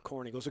took me in the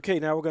corner. He goes, okay,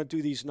 now we're going to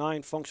do these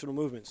 9 functional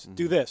movements.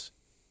 Do this.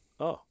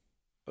 Oh,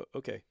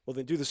 okay. Well,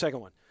 then do the second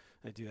one.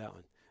 I do that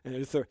one. And then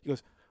the third. He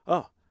goes,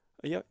 oh,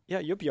 yeah,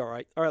 you'll be all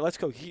right. All right, let's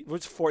go.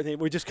 What's fourth? And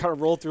we just kind of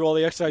rolled through all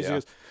the exercises. Yeah. He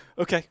goes,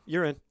 okay,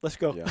 you're in. Let's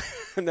go. Yeah.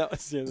 And that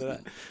was the end of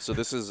that.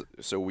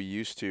 So we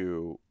used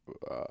to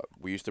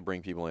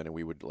bring people in, and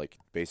we would like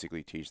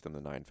basically teach them the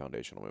 9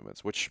 foundational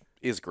movements, which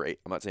is great.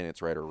 I'm not saying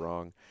it's right or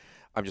wrong.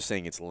 I'm just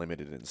saying it's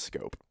limited in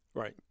scope.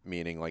 Right.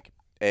 Meaning, like,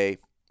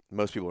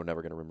 most people are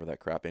never going to remember that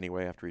crap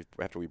anyway after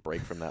we break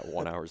from that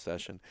 1 hour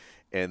session,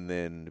 and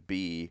then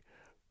B,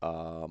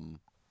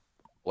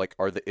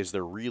 is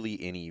there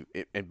really any?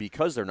 And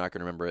because they're not going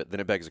to remember it, then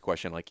it begs the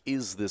question: like,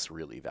 is this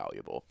really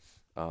valuable?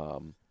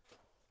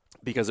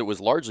 Because it was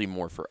largely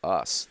more for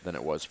us than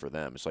it was for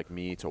them. It's like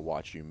me to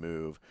watch you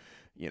move,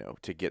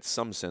 to get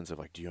some sense of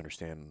like, do you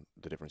understand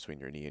the difference between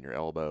your knee and your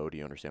elbow? Do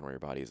you understand where your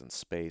body is in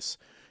space?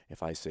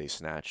 If I say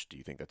snatch, do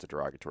you think that's a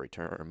derogatory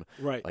term?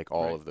 Right. Like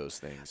all right. of those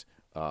things.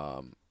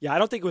 Yeah, I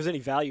don't think it was any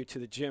value to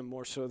the gym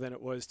more so than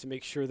it was to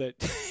make sure that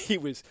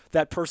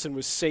that person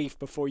was safe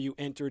before you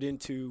entered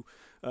into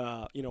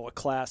a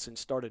class and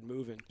started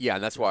moving. Yeah,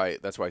 and that's why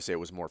I say it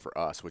was more for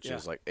us, which Yeah.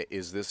 is like,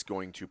 is this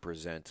going to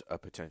present a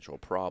potential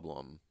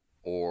problem,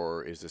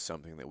 or is this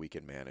something that we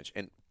can manage?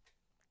 And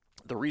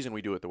the reason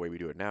we do it the way we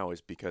do it now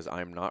is because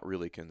I'm not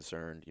really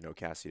concerned.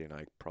 Cassidy and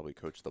I probably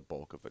coach the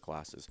bulk of the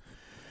classes.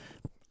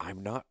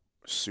 I'm not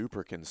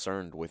super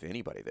concerned with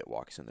anybody that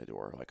walks in the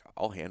door. Like,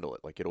 I'll handle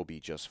it. Like, it'll be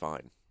just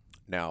fine.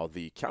 Now,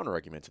 the counter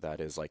argument to that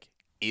is like,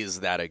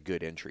 is that a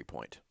good entry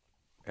point?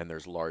 And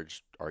there's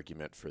large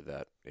argument for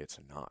that it's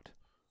not.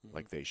 Mm-hmm.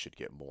 Like, they should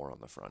get more on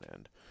the front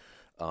end.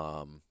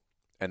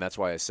 And that's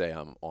why I say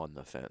I'm on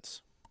the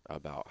fence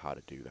about how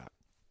to do that.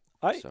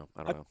 I don't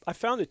know. I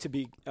found it to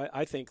be,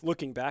 I think,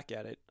 looking back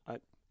at it,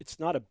 it's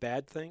not a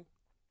bad thing.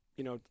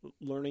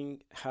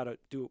 Learning how to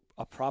do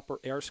a proper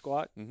air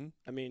squat. Mm-hmm.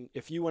 I mean,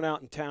 if you went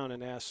out in town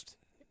and asked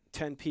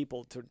 10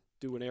 people to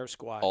do an air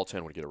squat, all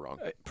 10 would get it wrong.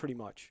 Pretty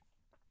much.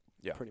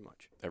 Yeah. Pretty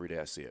much. Every day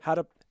I see it. How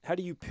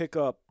do you pick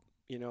up,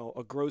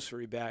 a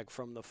grocery bag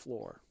from the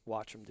floor?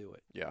 Watch them do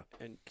it. Yeah.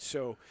 And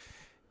so,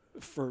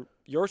 for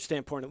your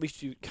standpoint, at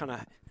least you kind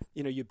of,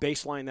 you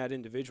baseline that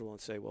individual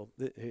and say, well,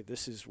 hey,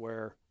 this is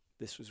where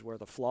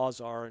the flaws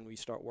are, and we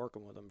start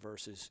working with them.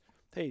 Versus,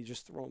 hey,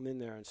 just throw them in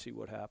there and see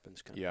what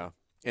happens. Yeah.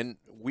 And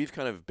we've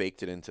kind of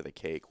baked it into the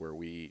cake where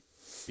we,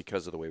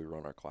 because of the way we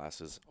run our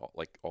classes,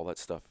 all that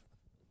stuff,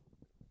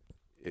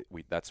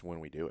 that's when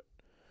we do it.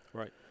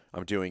 Right.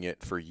 I'm doing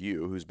it for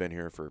you, who's been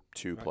here for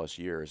 2+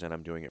 years, and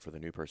I'm doing it for the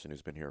new person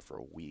who's been here for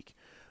a week.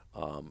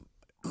 And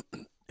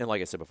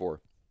like I said before,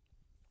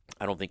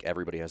 I don't think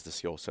everybody has the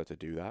skill set to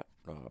do that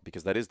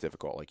because that is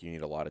difficult. Like, you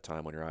need a lot of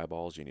time on your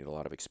eyeballs. You need a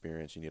lot of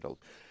experience. You need a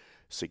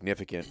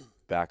significant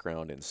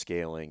background in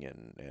scaling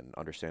and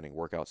understanding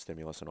workout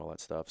stimulus and all that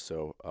stuff.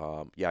 So,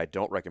 I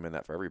don't recommend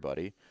that for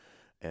everybody.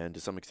 And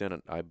to some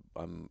extent,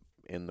 I'm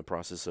in the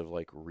process of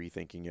like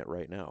rethinking it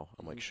right now.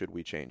 I'm like, should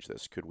we change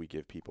this? Could we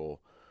give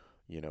people,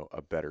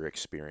 a better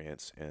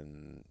experience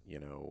and,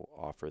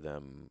 offer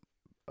them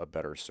a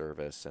better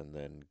service and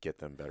then get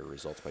them better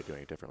results by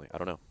doing it differently? I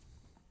don't know.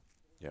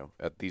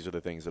 These are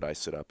the things that I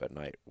sit up at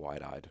night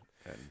wide-eyed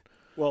and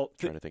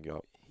trying to think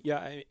about.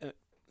 Yeah.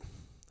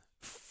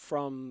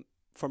 From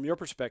your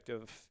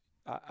perspective,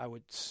 I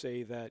would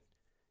say that,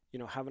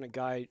 having a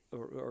guy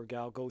or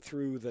gal go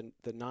through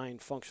the 9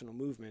 functional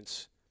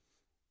movements,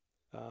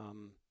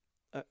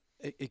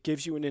 it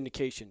gives you an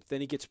indication.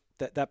 Then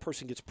that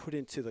person gets put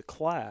into the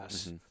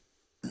class,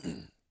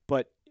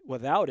 but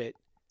without it,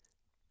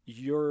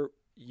 you're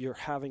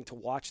having to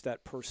watch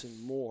that person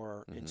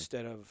more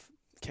instead of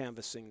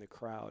canvassing the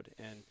crowd,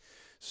 and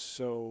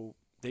so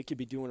they could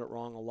be doing it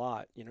wrong a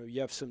lot.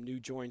 You have some new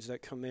joins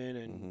that come in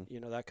and,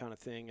 that kind of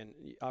thing. And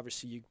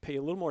obviously you pay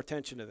a little more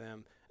attention to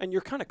them and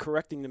you're kind of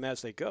correcting them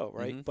as they go.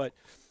 Right. Mm-hmm. But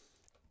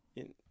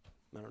I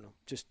don't know,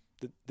 just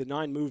the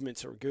 9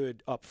 movements are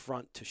good up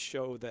front to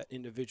show that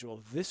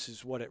individual, this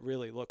is what it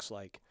really looks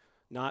like,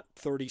 not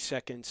 30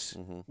 seconds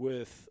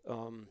with,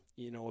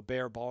 a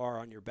bare bar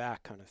on your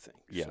back kind of thing.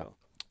 Yeah.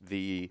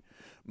 So.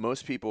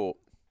 Most people,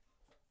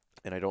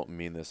 and I don't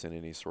mean this in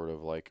any sort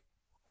of like,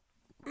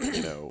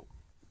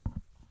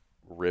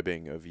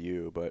 ribbing of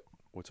you, but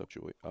what's up,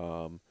 Julie?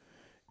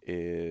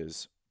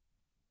 Is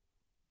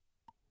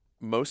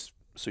most,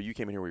 so you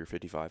came in here when you're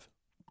 55.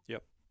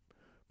 Yep.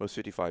 Most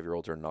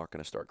 55-year-olds are not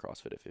going to start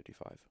CrossFit at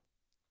 55.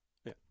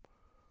 Yeah.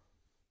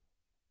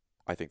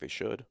 I think they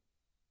should.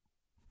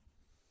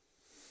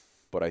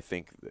 But I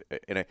think,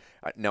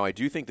 I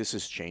do think this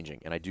is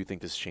changing, and I do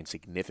think this has changed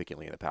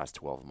significantly in the past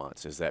 12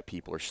 months, is that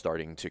people are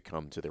starting to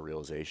come to the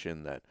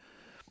realization that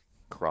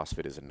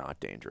CrossFit is not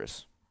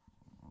dangerous.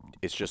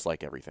 It's just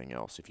like everything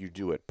else. If you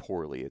do it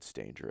poorly, it's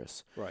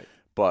dangerous. Right.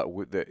 But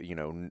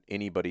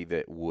anybody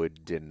that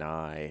would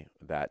deny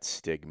that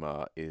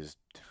stigma is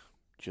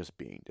just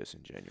being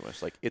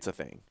disingenuous. Like, it's a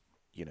thing,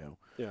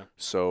 Yeah.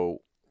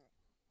 So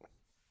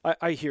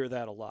I hear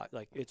that a lot.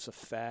 Like, it's a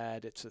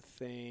fad, it's a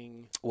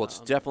thing. Well, it's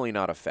definitely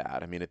not a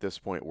fad. I mean, at this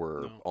point,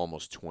 we're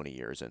almost 20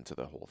 years into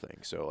the whole thing.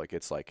 So, like,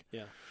 it's like,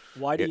 yeah.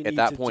 Why do you at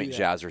that point,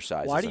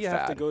 jazzercise Why is do you a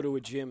have fad. to go to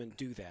a gym and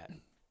do that?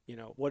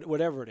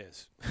 Whatever it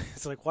is.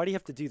 It's like, why do you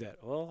have to do that?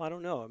 Well, I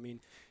don't know. I mean,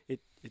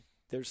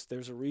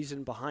 there's a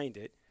reason behind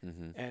it,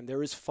 and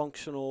there is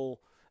functional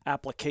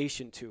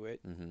application to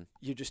it.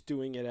 You're just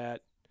doing it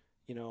at,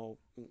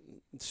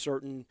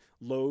 certain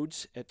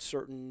loads at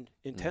certain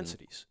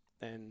intensities,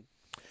 and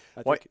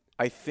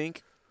I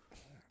think,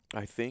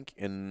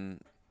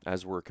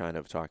 as we're kind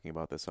of talking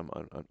about this, I'm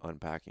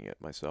unpacking it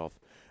myself.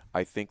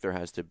 I think there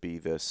has to be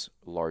this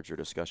larger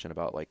discussion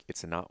about, like,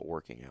 it's not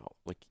working out.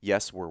 Like,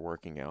 yes, we're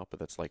working out, but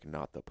that's, like,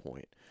 not the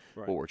point.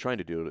 Right. What we're trying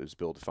to do is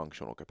build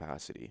functional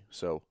capacity.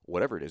 So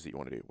whatever it is that you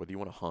want to do, whether you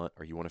want to hunt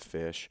or you want to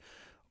fish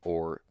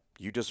or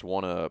you just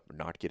want to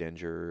not get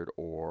injured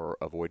or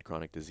avoid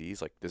chronic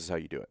disease, like, this is how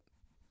you do it.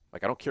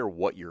 Like, I don't care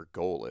what your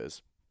goal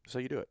is. This is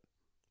how you do it,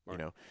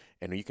 right.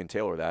 And you can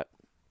tailor that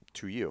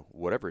to you,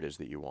 whatever it is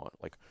that you want.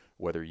 Like,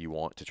 whether you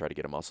want to try to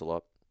get a muscle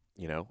up,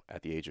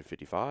 at the age of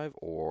 55,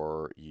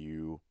 or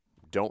you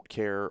don't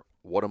care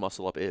what a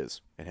muscle up is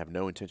and have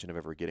no intention of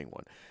ever getting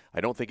one.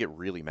 I don't think it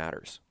really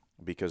matters.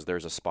 because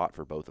there's a spot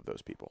for both of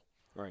those people.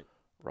 Right.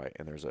 Right.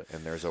 And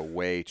there's a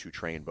way to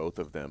train both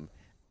of them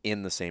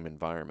in the same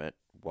environment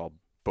while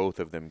both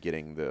of them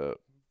getting the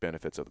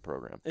benefits of the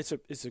program. It's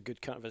a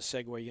good kind of a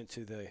segue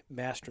into the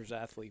master's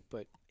athlete,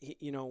 but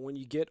when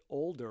you get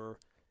older,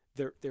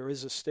 there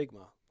is a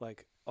stigma.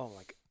 Like,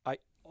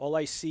 all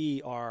I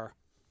see are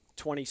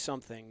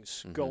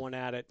 20-somethings going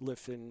at it,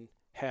 lifting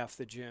half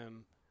the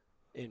gym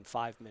in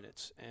 5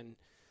 minutes, and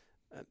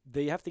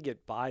they have to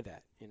get by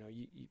that.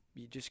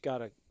 You just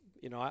gotta.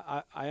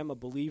 I am a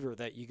believer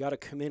that you got to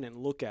come in and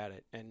look at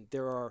it, and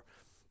there are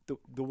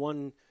the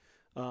one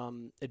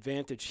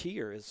advantage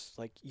here is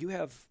like you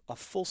have a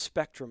full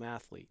spectrum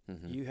athlete.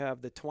 You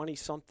have the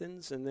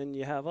 20-somethings, and then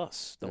you have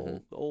us,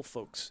 the old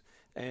folks,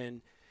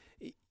 and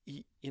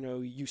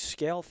you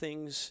scale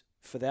things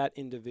for that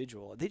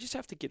individual. They just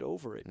have to get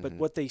over it. But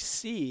what they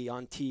see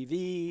on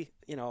TV,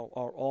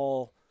 are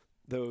all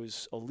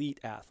those elite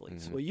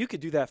athletes. Well, you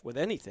could do that with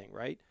anything,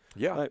 right?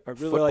 Yeah, I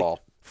really football. like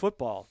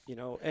football.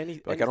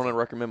 Anything. I don't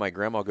recommend my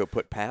grandma go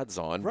put pads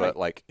on, Right. but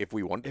like if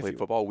we wanted to play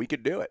football, we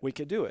could do it. We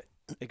could do it.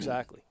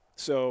 Exactly.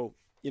 So,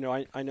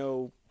 I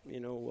know,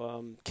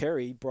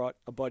 Kerry brought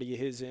a buddy of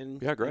his in.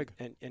 Yeah, Greg.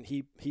 And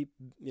he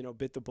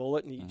bit the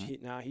bullet,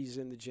 and now he's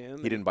in the gym.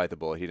 He didn't bite the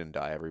bullet. He didn't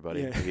die,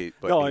 everybody.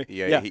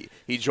 Yeah.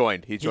 He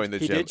joined. He joined the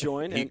gym. He did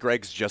join.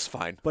 Greg's just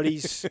fine. But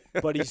he's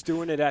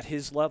doing it at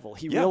his level.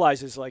 He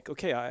realizes, like,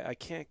 okay, I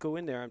can't go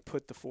in there and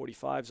put the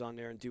 45s on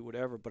there and do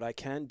whatever, but I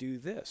can do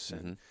this.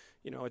 And,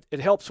 it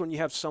helps when you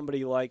have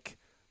somebody like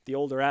the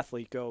older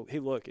athlete go, hey,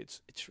 look,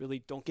 it's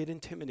really, don't get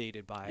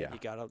intimidated by it.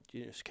 Yeah.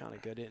 You just kind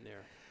of get in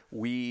there.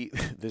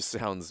 This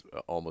sounds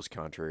almost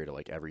contrary to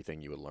like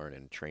everything you would learn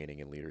in training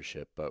and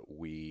leadership, but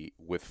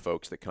with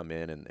folks that come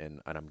in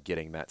and I'm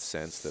getting that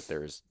sense that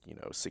there's,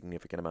 a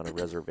significant amount of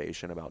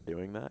reservation about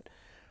doing that,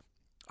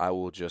 I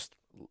will just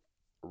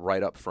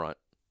right up front,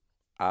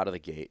 out of the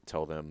gate,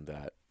 tell them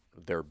that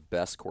their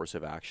best course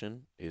of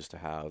action is to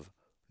have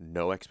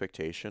no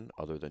expectation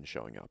other than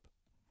showing up.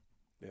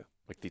 Yeah.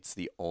 Like it's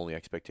the only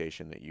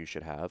expectation that you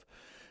should have,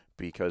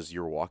 because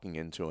you're walking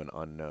into an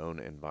unknown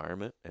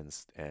environment and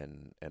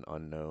an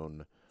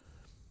unknown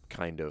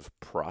kind of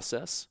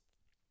process.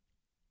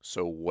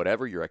 So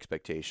whatever your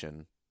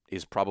expectation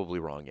is probably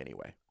wrong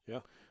anyway. Yeah.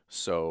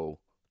 So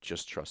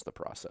just trust the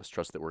process.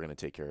 Trust that we're going to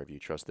take care of you.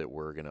 Trust that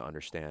we're going to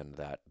understand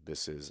that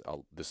this is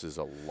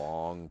a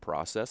long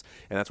process.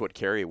 And that's what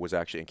Kerry was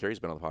actually, and Kerry's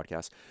been on the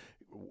podcast.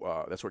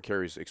 That's what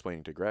Kerry's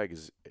explaining to Greg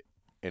is,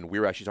 and we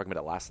were actually talking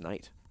about it last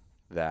night,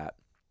 that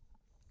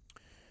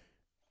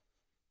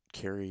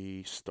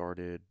Kerry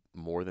started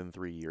more than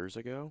 3 years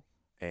ago,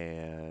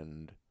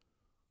 and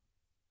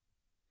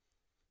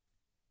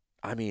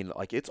I mean,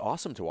 like, it's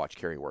awesome to watch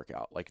Kerry work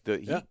out. Like,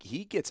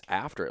 he gets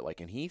after it,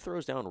 like, and he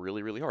throws down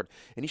really, really hard,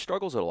 and he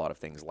struggles at a lot of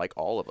things, like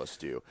all of us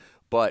do.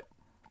 But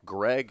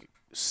Greg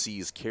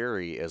sees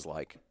Kerry as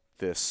like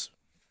this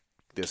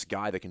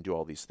guy that can do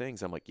all these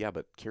things. I'm like, yeah,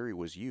 but Kerry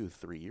was you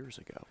 3 years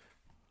ago.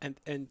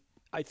 And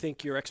I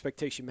think your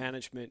expectation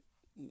management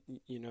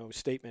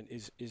statement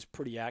is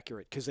pretty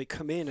accurate, because they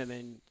come in and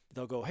then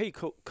they'll go, hey,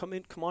 come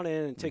on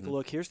in and take a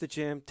look. Here's the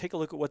gym. Take a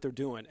look at what they're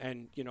doing.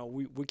 And,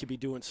 we could be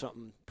doing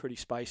something pretty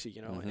spicy,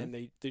 and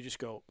they just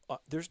go,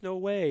 there's no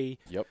way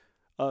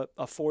a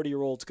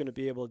 40-year-old's going to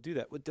be able to do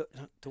that. Well,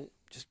 don't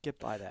just get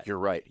by that. You're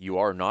right. You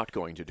are not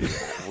going to do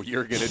that.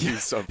 You're going to do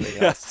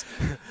something else.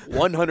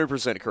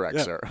 100% correct,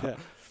 sir. Yeah.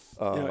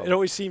 It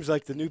always seems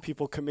like the new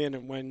people come in,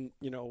 and when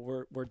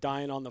we're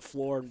dying on the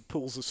floor and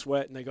pools of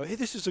sweat, and they go, "Hey,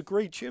 this is a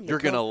great gym. You're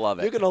gonna love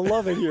it. You're gonna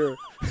love it here.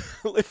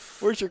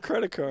 Where's your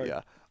credit card?"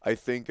 Yeah, I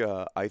think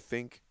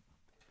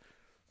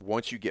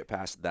once you get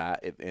past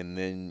that, and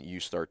then you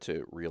start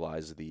to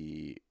realize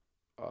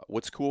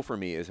what's cool for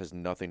me has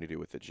nothing to do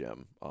with the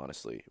gym.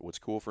 Honestly, what's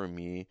cool for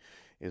me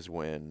is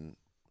when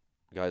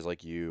guys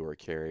like you or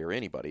Kerry or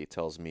anybody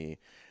tells me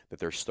that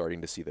they're starting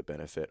to see the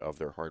benefit of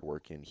their hard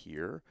work in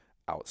here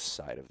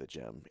outside of the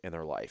gym in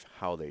their life,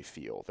 how they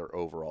feel, their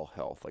overall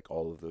health, like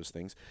all of those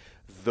things.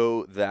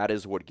 Though that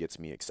is what gets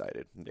me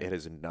excited. It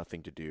has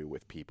nothing to do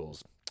with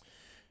people's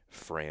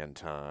Fran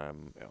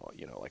time.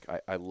 Like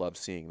I love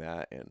seeing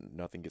that, and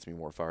nothing gets me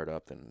more fired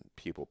up than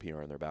people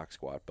PR in their back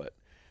squat, but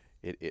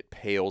it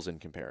pales in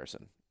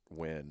comparison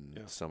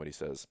when somebody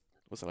says,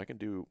 listen, I can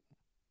do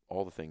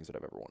all the things that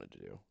I've ever wanted to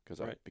do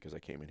because I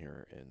came in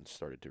here and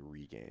started to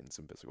regain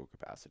some physical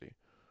capacity.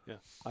 Yeah,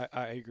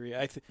 I agree.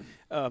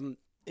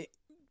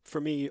 For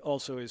me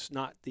also is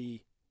not the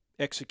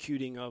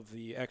executing of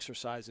the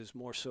exercises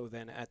more so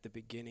than at the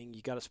beginning.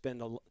 You got to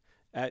spend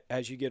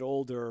as you get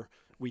older,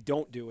 we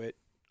don't do it.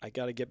 I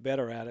got to get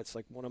better at it. It's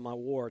like one of my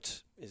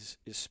warts is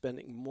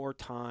spending more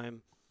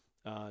time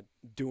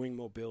doing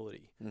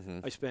mobility.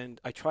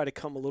 I try to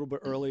come a little bit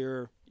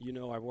earlier.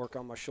 I work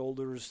on my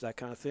shoulders, that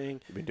kind of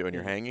thing. You've been doing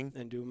your hanging?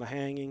 And doing my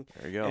hanging.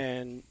 There you go.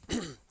 And,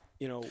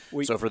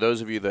 so for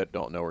those of you that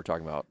don't know what we're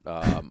talking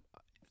about,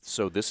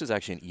 so this is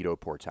actually an Ido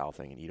Portal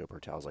thing, and Ido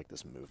Portal is like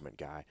this movement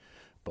guy.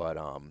 But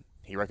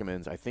he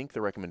recommends, I think the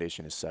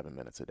recommendation is 7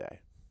 minutes a day,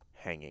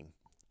 hanging.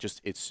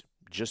 It's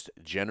just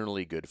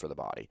generally good for the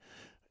body.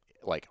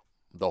 like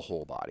the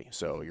whole body.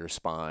 So your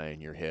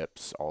spine, your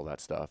hips, all that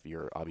stuff.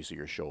 Obviously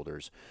your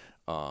shoulders,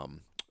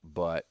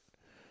 but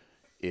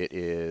it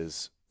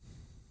is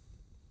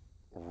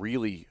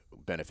really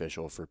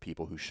beneficial for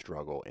people who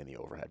struggle in the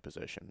overhead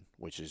position,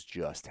 which is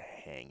just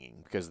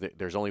hanging, because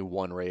there's only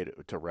one way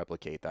to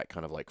replicate that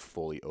kind of like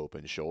fully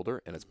open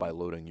shoulder, and it's by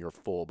loading your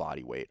full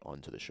body weight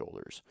onto the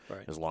shoulders,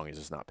 Right. as long as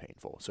it's not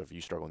painful. So if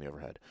you struggle in the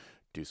overhead,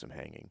 do some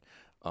hanging.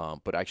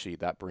 But actually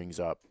that brings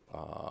up,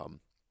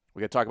 we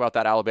got to talk about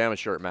that Alabama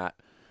shirt, Matt.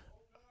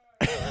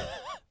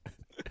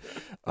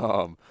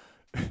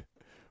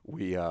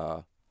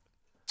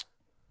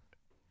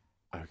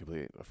 I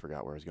completely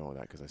forgot where I was going with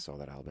that because I saw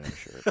that Alabama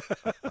shirt.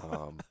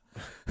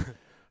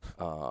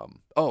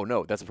 Oh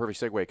no, that's a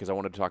perfect segue, because I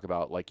wanted to talk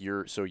about like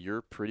you're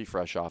pretty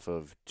fresh off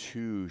of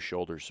 2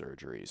 shoulder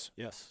surgeries.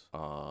 Yes.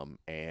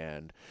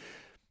 And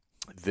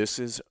this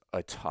is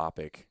a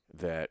topic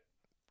that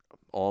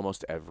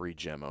almost every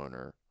gym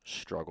owner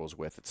struggles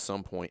with at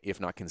some point, if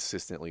not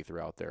consistently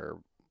throughout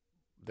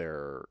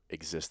their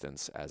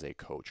existence as a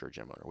coach or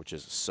gym owner, which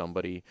is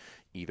somebody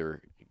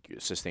either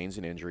sustains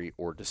an injury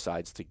or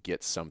decides to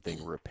get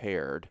something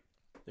repaired.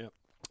 Yep.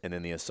 And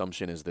then the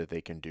assumption is that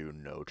they can do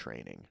no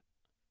training.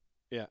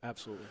 Yeah,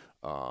 absolutely.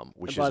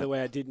 Which and by the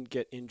way, I didn't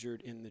get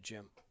injured in the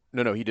gym.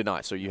 No, he did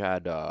not. So you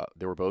had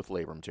they were both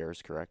labrum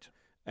tears, correct?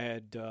 I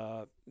had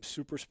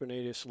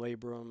supraspinatus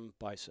labrum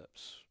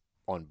biceps.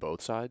 On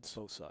both sides?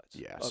 Both sides.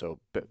 Yeah. So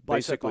bicep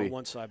basically, on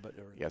one side, but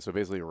yeah. So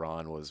basically,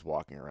 Ron was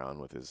walking around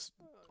with his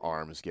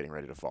arms getting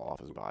ready to fall off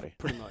his body.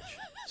 Pretty much.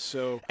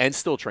 So and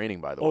still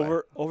training, by the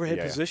way. Overhead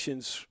Yeah.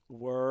 positions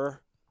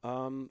were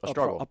a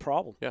struggle. a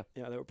problem. Yeah.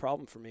 Yeah, they were a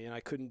problem for me, and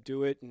I couldn't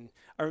do it. And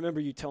I remember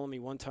you telling me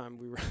one time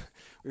we were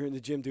in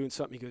the gym doing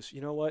something. He goes,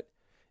 "You know what?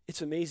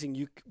 It's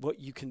amazing what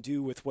you can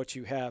do with what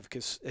you have,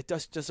 because it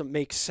doesn't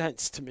make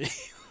sense to me."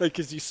 Like,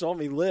 because you saw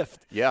me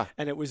lift. Yeah.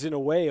 And it was in a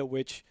way at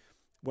which,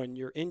 when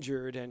you're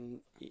injured, and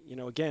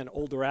again,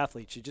 older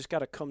athletes, you just got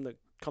to come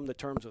to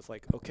terms with,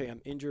 like, okay,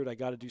 I'm injured, I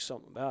got to do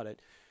something about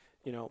it.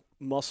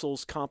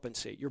 Muscles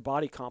compensate, your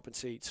body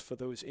compensates for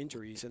those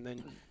injuries, and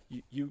then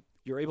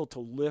you're able to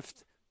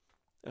lift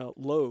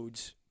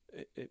loads,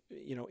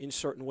 in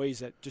certain ways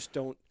that just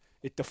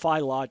it defy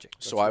logic.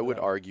 So I would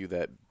argue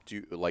that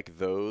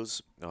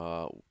those, I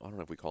don't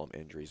know if we call them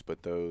injuries,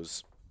 but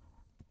those,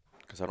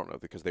 because I don't know,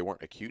 because they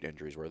weren't acute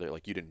injuries, were they?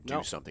 Like, you didn't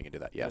do something into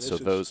that. Yeah. So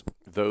those,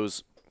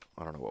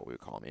 I don't know what we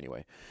would call them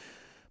anyway.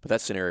 But that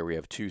scenario where you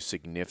have 2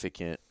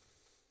 significant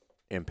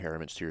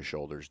impairments to your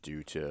shoulders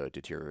due to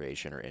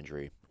deterioration or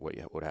injury,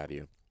 what have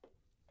you.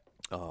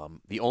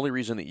 The only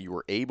reason that you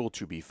were able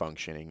to be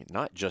functioning,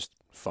 not just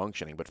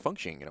functioning, but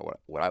functioning,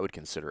 what I would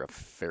consider a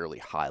fairly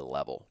high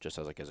level, just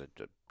as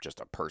just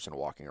a person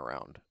walking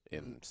around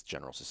in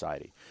general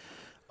society,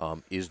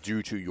 is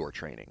due to your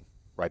training,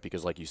 right?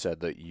 Because like you said,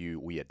 that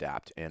we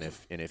adapt, and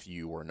if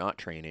you were not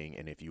training,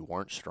 and if you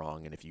weren't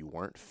strong, and if you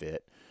weren't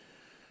fit,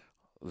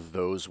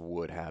 those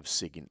would have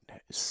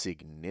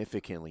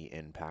significantly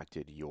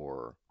impacted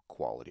your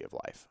quality of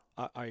life.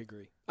 I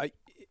agree.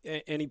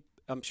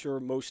 I'm sure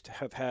most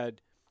have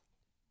had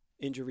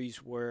injuries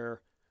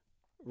where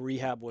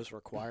rehab was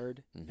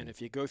required, and if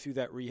you go through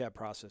that rehab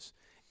process,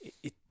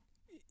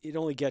 it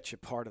only gets you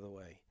part of the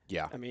way.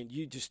 Yeah. I mean,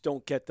 you just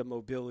don't get the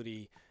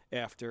mobility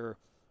after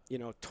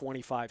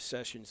 25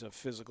 sessions of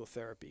physical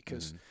therapy,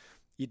 because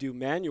you do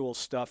manual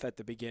stuff at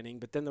the beginning,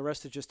 but then the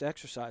rest is just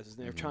exercises,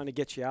 and they're trying to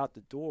get you out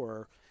the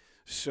door.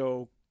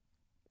 So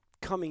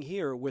coming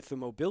here with the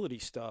mobility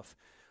stuff,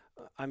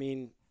 I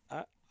mean,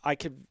 I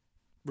could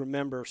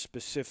remember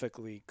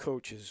specifically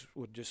coaches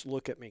would just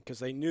look at me, because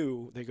they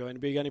knew, they go,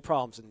 "Anybody got any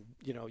problems?" And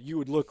you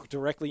would look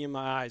directly in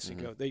my eyes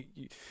and go, the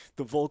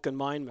Vulcan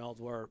mind meld,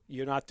 where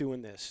you're not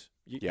doing this.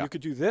 You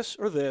could do this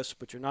or this,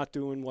 but you're not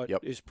doing what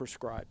is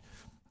prescribed.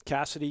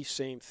 Cassidy,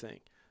 same thing.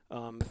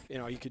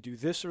 You could do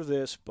this or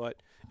this,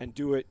 and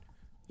do it,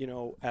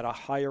 at a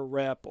higher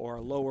rep or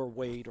a lower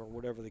weight or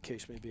whatever the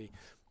case may be.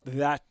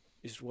 That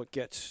is what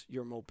gets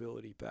your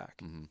mobility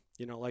back.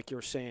 Like you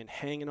were saying,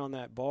 hanging on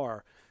that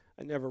bar.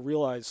 I never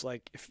realized,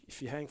 like,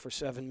 if you hang for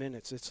 7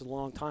 minutes, it's a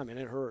long time and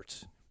it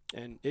hurts.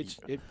 And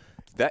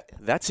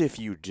that's if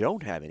you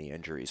don't have any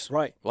injuries.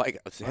 Right. Like,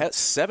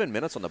 7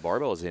 minutes on the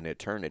barbell is an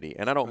eternity.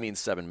 And I don't mean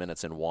 7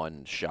 minutes in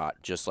one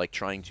shot, just like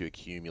trying to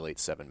accumulate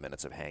 7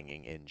 minutes of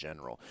hanging in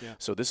general. Yeah.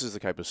 So this is the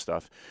type of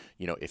stuff,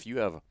 if you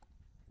have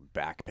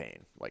back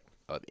pain, like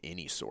of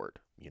any sort,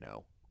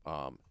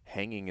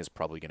 hanging is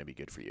probably going to be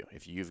good for you.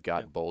 If you've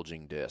got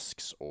bulging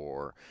discs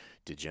or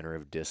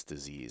degenerative disc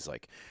disease,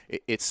 like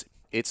it's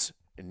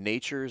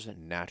nature's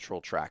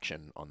natural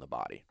traction on the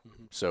body.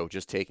 So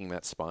just taking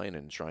that spine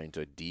and trying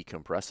to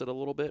decompress it a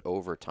little bit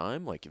over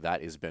time, like,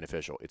 that is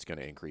beneficial. It's going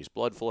to increase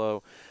blood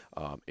flow.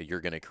 You're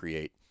going to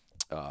create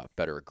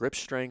better grip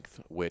strength,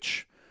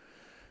 which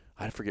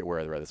I forget where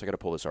I read this. I got to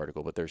pull this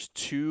article, but there's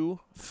 2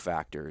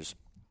 factors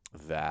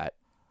that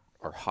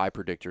are high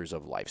predictors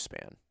of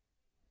lifespan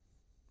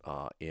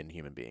in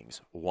human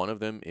beings. One of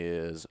them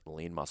is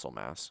lean muscle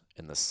mass,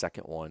 and the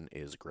second one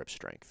is grip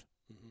strength.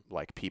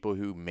 Like people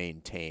who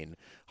maintain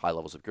high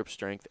levels of grip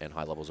strength and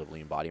high levels of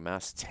lean body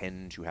mass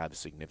tend to have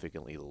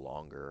significantly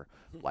longer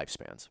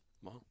lifespans,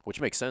 Wow. which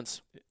makes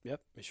sense.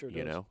 Yep, it sure does.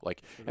 You know, like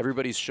Sure does.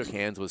 everybody's shook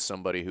hands with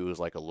somebody who is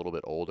like a little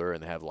bit older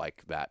and they have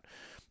like that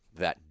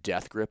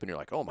death grip, and you're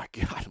like, oh my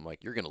God, I'm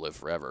like, you're gonna live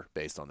forever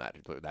based on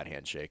that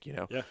handshake, you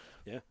know?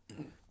 Yeah.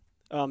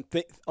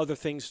 Other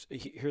things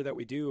here that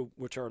we do,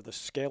 which are the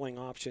scaling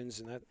options,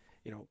 and that,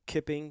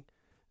 kipping.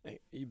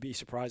 You'd be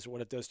surprised at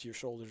what it does to your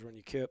shoulders when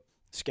you kip.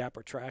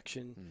 Scap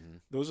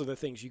traction. Those are the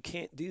things you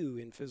can't do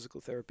in physical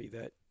therapy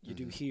that you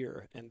do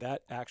here, and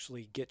that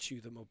actually gets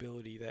you the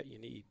mobility that you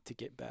need to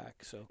get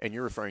back. So. And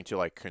you're referring to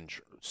like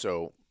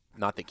so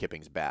not that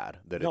kipping's bad,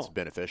 that it's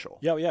beneficial.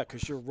 Yeah,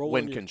 because you're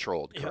rolling when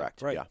controlled,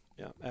 correct? Right.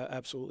 Yeah,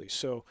 absolutely.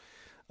 So,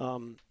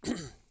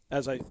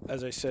 as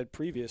I said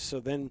previous,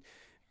 so then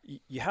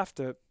you have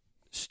to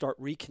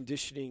start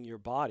reconditioning your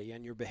body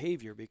and your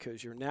behavior,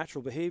 because your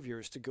natural behavior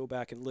is to go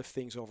back and lift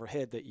things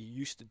overhead that you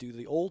used to do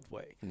the old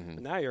way.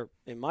 And now you're,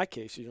 in my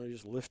case, you're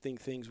just lifting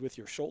things with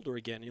your shoulder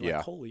again. You're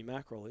like, holy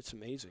mackerel, it's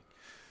amazing.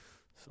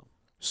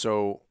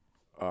 So,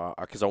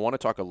 because I want to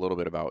talk a little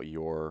bit about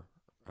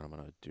I'm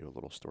going to do a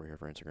little story here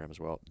for Instagram as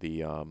well.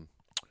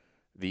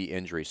 The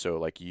injury. So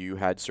like you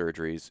had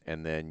surgeries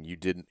and then you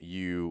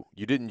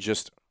didn't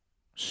just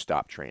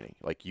stop training.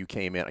 Like you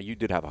came in, you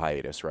did have a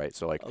hiatus, right?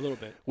 So like a little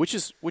bit, which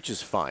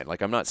is fine.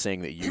 Like I'm not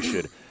saying that you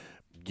should,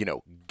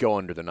 go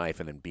under the knife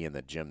and then be in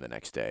the gym the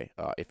next day.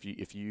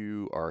 If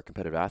you are a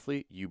competitive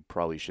athlete, you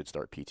probably should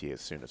start PT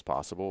as soon as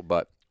possible.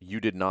 But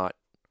you did not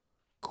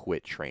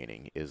quit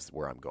training, is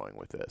where I'm going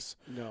with this.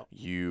 No,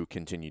 you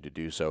continue to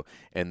do so,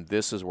 and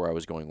this is where I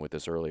was going with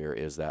this earlier.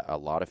 Is that a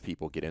lot of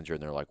people get injured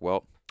and they're like,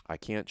 "Well, I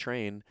can't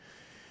train."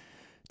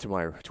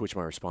 To which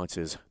my response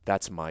is,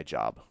 "That's my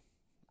job.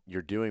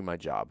 You're doing my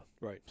job.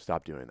 Right.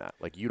 Stop doing that.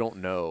 Like you don't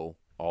know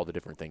all the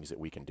different things that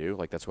we can do.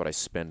 Like that's what I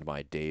spend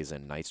my days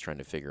and nights trying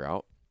to figure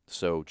out.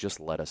 So just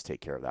let us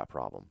take care of that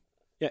problem."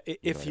 Yeah,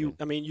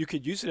 you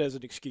could use it as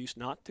an excuse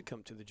not to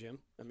come to the gym.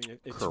 I mean,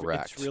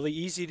 Correct. It's really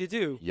easy to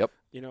do. Yep.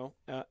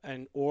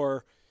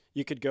 Or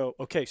you could go,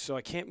 okay, so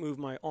I can't move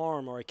my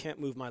arm or I can't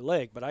move my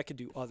leg, but I could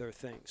do other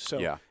things.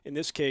 So in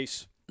this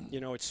case,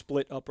 it's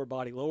split upper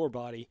body, lower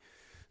body.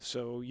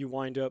 So you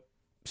wind up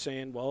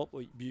saying, well,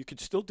 you could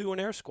still do an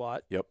air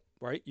squat. Yep.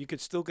 Right. You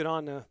could still get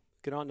on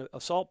the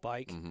assault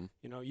bike.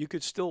 You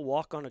could still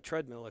walk on a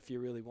treadmill if you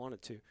really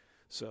wanted to.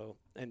 So,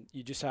 and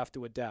you just have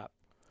to adapt.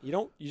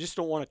 You just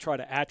don't want to try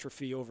to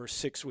atrophy over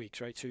 6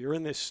 weeks, right? So you're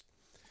in this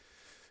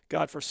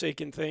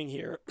godforsaken thing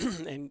here,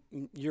 and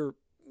you're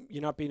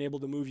not being able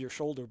to move your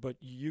shoulder, but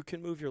you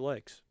can move your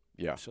legs.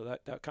 Yeah. So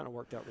that kind of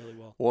worked out really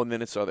well. Well, and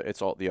then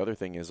the other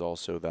thing is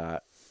also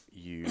that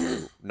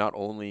you not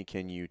only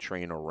can you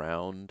train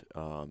around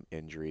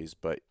injuries,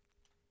 but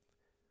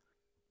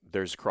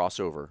there's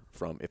crossover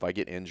from if I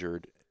get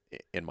injured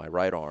in my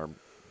right arm,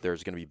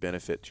 there's going to be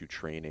benefit to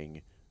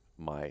training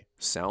my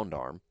sound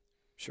arm.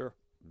 Sure.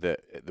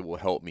 That will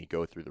help me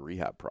go through the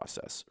rehab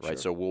process, right? Sure.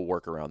 So we'll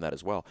work around that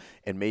as well.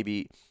 And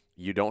maybe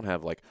you don't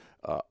have like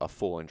a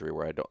full injury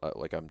where I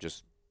don't I'm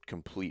just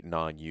complete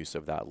non-use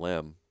of that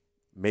limb.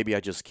 Maybe I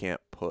just can't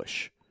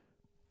push,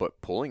 but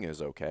pulling is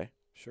okay.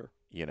 Sure.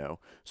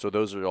 So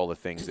those are all the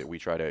things that we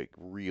try to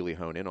really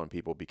hone in on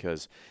people,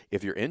 because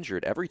if you're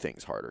injured,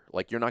 everything's harder.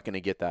 Like you're not going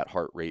to get that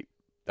heart rate,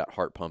 that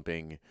heart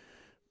pumping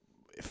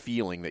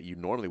feeling that you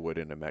normally would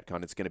in a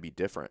Metcon. It's going to be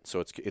different. So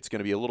it's going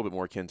to be a little bit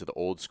more akin to the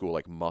old school,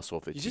 like muscle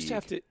fatigue.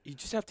 You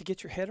just have to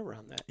get your head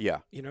around that. Yeah.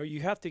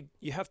 You have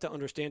to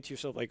understand to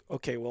yourself, like,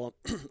 okay, well,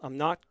 I'm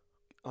not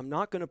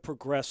going to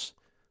progress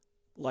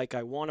like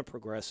I want to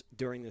progress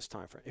during this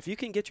time frame. If you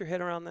can get your head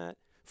around that,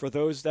 for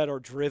those that are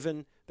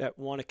driven, that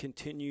want to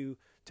continue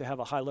to have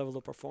a high level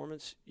of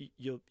performance,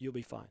 you'll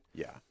be fine.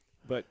 Yeah.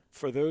 But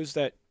for those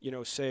that,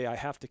 say I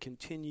have to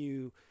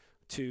continue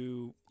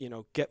to,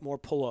 get more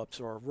pull-ups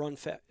or run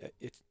fast,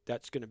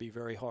 that's going to be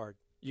very hard.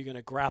 You're going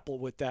to grapple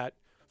with that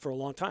for a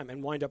long time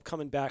and wind up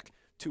coming back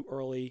too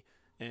early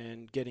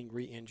and getting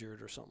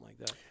re-injured or something like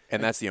that.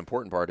 And that's the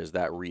important part, is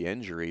that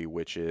re-injury,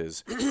 which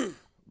is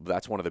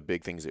that's one of the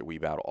big things that we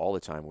battle all the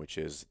time, which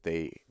is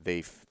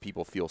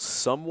people feel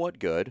somewhat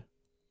good,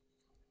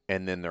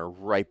 and then they're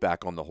right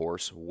back on the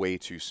horse way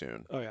too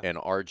soon. Oh, yeah. And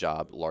our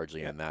job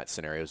largely in that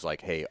scenario is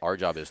like, hey, our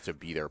job is to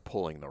be there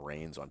pulling the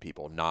reins on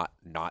people, not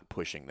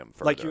pushing them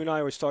further. Like you and I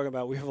always talk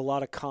about, we have a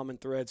lot of common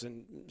threads,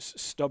 and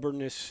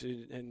stubbornness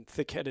and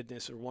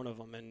thick-headedness are one of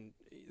them, and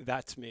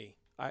that's me.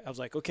 I was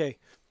like, okay,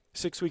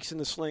 6 weeks in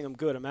the sling, I'm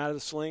good. I'm out of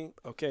the sling.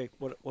 Okay,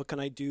 what can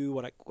I do?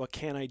 What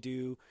can I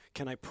do?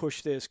 Can I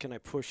push this? Can I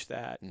push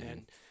that? Mm-hmm.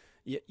 And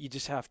you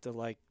just have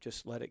to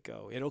just let it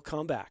go. It'll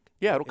come back.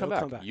 Yeah, it'll come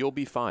back. You'll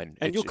be fine.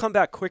 And you'll come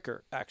back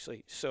quicker,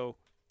 actually. So,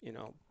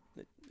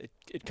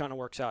 it kind of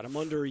works out. I'm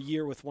under a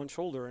year with one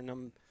shoulder, and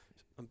I'm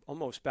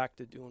almost back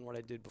to doing what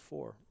I did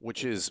before.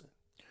 Which is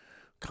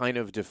kind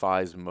of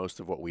defies most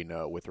of what we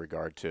know with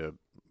regard to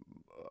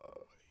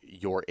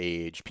your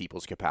age,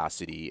 people's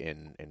capacity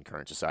in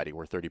current society,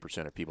 where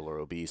 30% of people are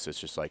obese.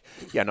 It's just like,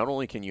 not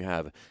only can you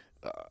have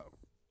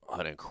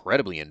an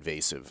incredibly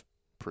invasive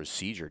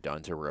procedure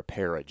done to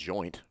repair a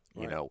joint.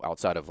 You Right. know,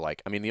 outside of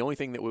like, I mean, the only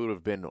thing that would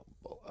have been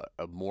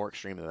a more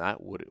extreme than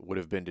that would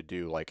have been to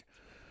do like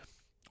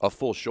a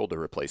full shoulder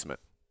replacement.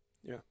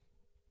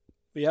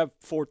 You have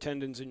 4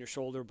 tendons in your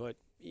shoulder, but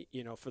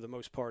you know, for the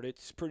most part,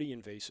 it's pretty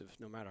invasive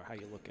no matter how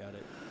you look at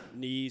it.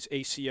 Knees,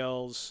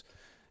 ACLs,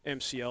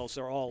 MCLs,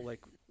 they're all like,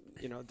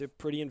 you know, they're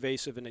pretty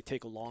invasive and they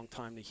take a long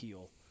time to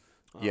heal.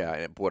 Yeah,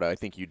 and what I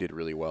think you did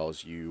really well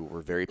is you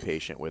were very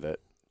patient with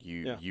it.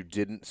 You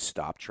didn't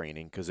stop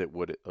training because it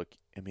would. Like,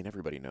 I mean,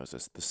 everybody knows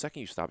this. The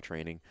second you stop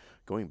training,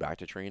 going back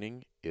to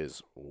training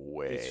is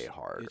way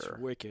harder. It's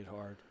wicked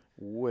hard.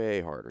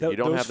 Way harder. You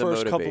don't those have the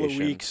first motivation. couple of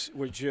weeks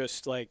were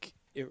just like,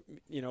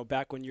 you know,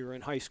 back when you were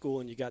in high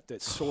school and you got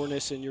that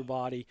soreness in your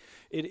body.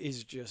 It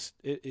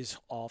is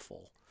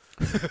awful.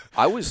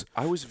 I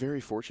was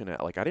very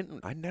fortunate. Like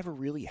I never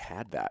really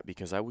had that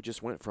because I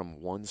just went from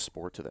one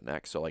sport to the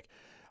next. So like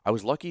I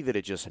was lucky that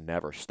it just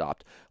never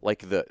stopped.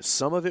 Like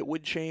some of it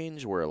would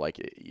change where like,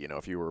 you know,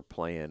 if you were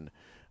playing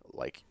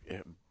like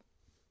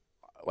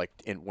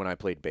when I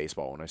played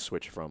baseball, when I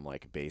switched from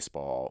like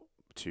baseball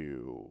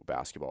to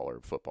basketball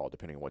or football,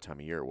 depending on what time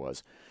of year it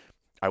was,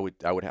 I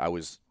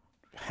was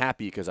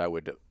happy because I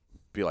would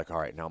be like, all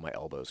right, now my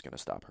elbow's going to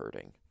stop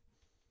hurting.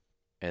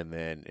 And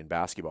then in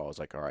basketball, I was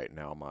like, all right,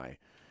 now my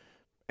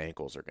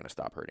ankles are going to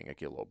stop hurting. I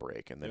get a little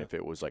break. And then if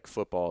it was like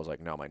football, I was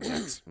like, no,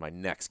 my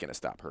neck's going to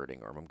stop hurting,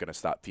 or I'm going to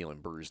stop feeling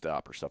bruised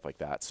up or stuff like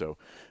that. So,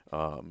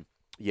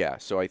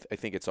 so I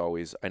think it's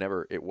always,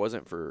 it was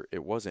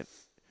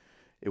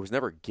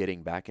never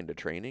getting back into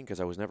training because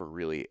I was never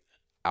really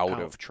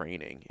out of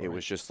training. Right. It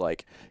was just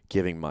like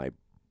giving my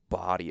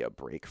body a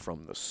break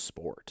from the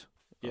sport.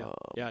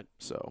 Yeah.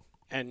 So,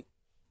 and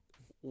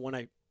when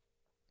I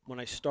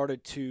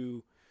started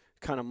to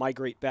kind of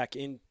migrate back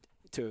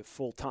into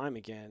full time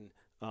again,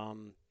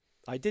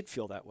 I did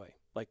feel that way.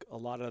 Like a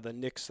lot of the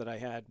nicks that I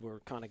had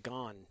were kind of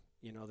gone.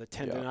 You know, the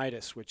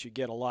tendinitis, which you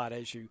get a lot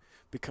as you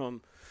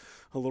become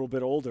a little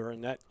bit older,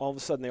 and that all of a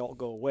sudden they all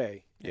go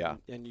away.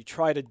 And you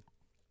try to,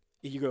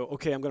 you go,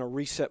 okay, I'm going to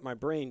reset my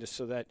brain just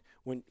so that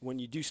when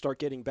you do start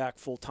getting back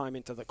full time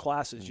into the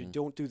classes, you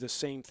don't do the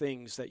same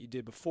things that you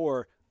did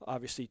before,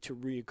 obviously to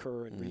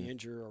reoccur and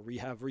re-injure or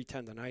have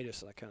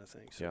retendinitis, that kind of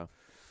thing. So,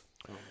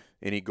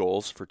 any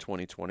goals for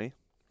 2020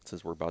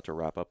 since we're about to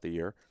wrap up the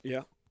year?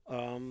 Yeah.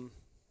 Do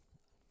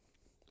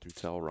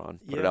tell, Ron.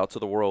 Put it out to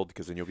the world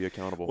because then you'll be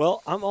accountable.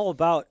 Well, I'm all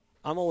about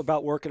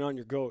working on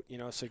your goat. You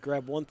know, so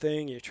grab one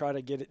thing, you try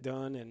to get it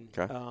done,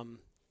 and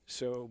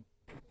so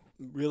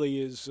really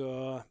is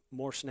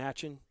more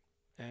snatching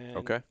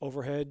and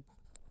overhead.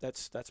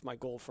 That's my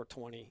goal for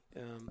 20.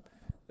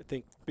 I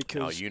think because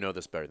no, you know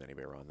this better than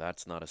anybody, Ron.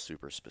 That's not a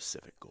super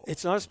specific goal.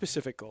 It's not a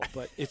specific goal,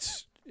 but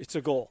it's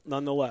a goal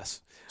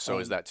nonetheless. So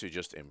is that to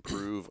just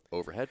improve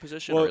overhead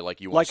position, or like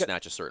you want to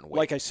snatch a certain weight?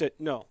 Like I said,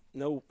 no.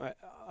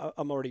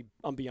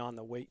 I'm beyond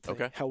the weight thing.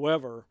 Okay.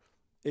 However,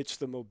 it's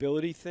the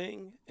mobility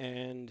thing,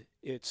 and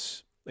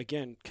it's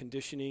again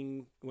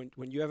conditioning.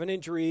 When you have an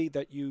injury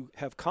that you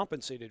have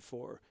compensated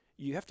for,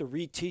 you have to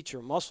reteach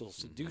your muscles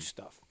to do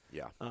stuff.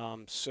 Yeah.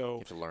 So you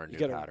have to learn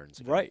new patterns.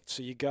 Again. Right.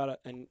 So you gotta,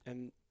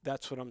 and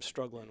that's what I'm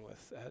struggling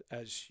with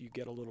as you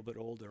get a little bit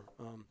older.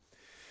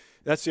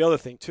 That's the other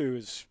thing too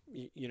is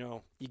you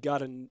know you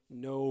gotta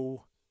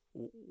know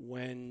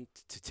when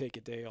to take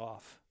a day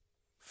off.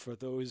 For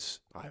those,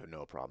 I have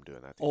no problem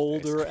doing that.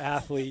 Older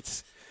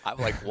athletes, I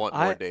like want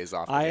more days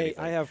off. I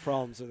have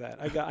problems with that.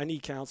 I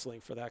need counseling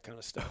for that kind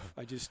of stuff.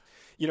 I just,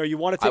 you know, you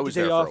want to take a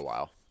day off. For a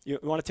while. You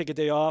want to take a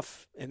day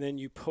off, and then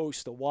you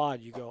post a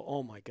WOD. You go,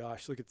 oh my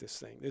gosh, look at this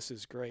thing. This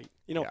is great.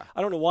 You know,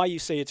 I don't know why you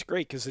say it's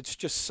great because it's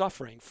just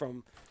suffering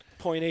from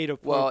point A to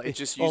point B. Well, it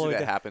just usually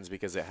that happens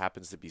because it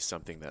happens to be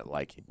something that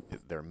like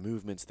there are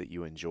movements that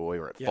you enjoy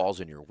or it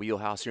falls in your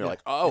wheelhouse. And you're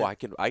like, I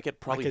could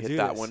probably hit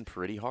that one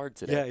pretty hard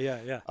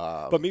today. Yeah.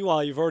 But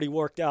meanwhile, you've already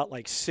worked out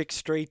like 6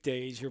 straight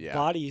days. Your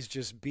body is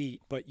just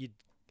beat, but you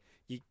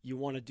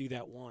want to do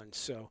that one.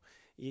 So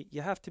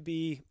you have to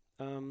be,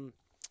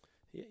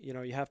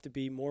 you have to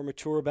be more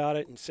mature about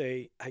it and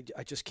say,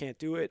 I just can't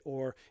do it.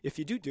 Or if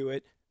you do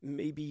it,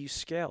 maybe you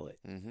scale it.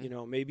 You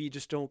know, maybe you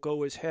just don't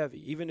go as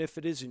heavy, even if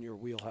it is in your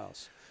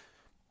wheelhouse.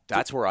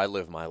 That's where I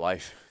live my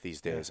life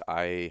these days.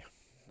 I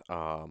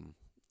don't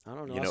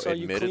know. I saw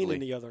you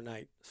cleaning the other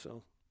night,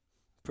 so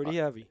pretty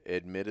heavy.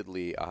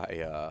 Admittedly,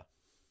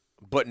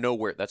 but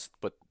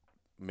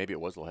maybe it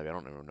was a little heavy. I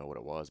don't even know what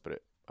it was,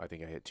 but I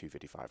think I hit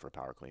 255 for a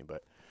power clean,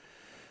 but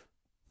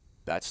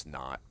that's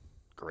not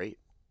great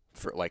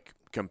for like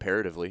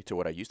comparatively to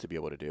what I used to be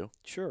able to do.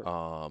 Sure.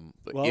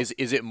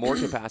 Is it more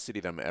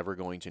capacity than I'm ever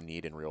going to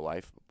need in real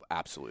life?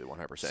 Absolutely,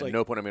 100%. At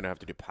no point I'm going to have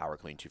to do power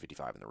clean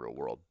 255 in the real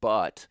world.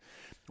 But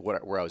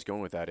where I was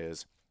going with that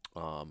is,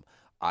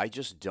 I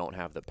just don't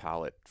have the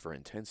palate for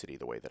intensity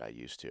the way that I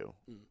used to,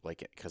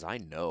 like because I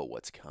know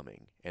what's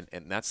coming, and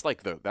that's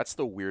like that's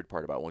the weird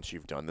part about once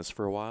you've done this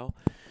for a while,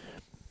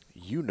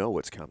 you know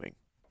what's coming,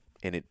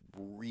 and it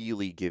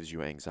really gives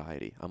you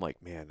anxiety. I'm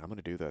like, man, I'm going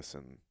to do this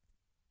and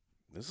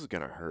this is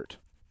going to hurt.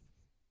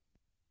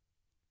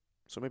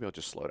 So maybe I'll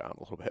just slow down a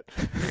little bit.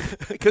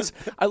 Because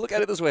I look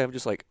at it this way. I'm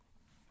just like,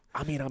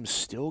 I mean, it's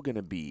still going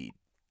to be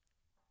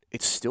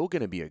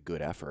a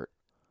good effort.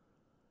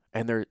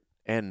 And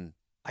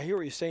I hear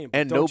what you're saying. But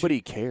and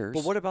nobody cares.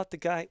 But what about the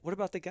guy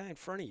in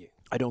front of you?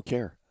 I don't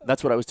care.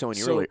 That's what I was telling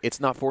you earlier. It's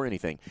not for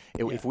anything.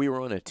 Yeah. If we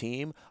were on a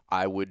team,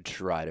 I would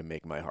try to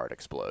make my heart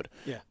explode.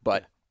 Yeah.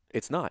 But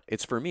it's not.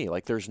 It's for me.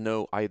 Like there's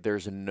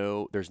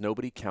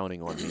nobody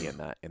counting on me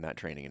in that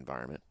training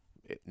environment.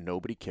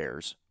 Nobody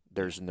cares.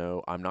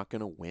 I'm not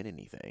going to win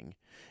anything.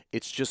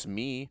 It's just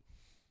me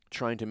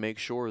trying to make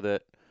sure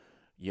that,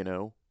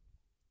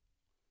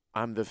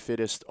 I'm the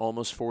fittest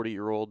almost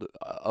 40-year-old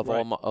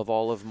of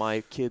all of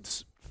my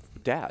kids'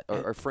 dad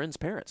or friends'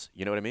 parents.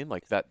 You know what I mean?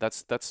 Like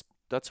that's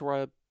where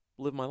I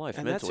live my life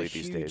mentally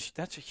these days.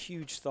 That's a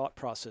huge thought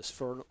process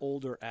for an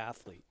older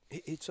athlete.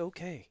 It's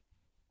okay.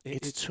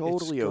 It's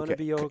totally okay.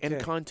 Be okay.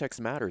 And context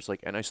matters.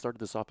 Like, and I started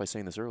this off by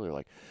saying this earlier.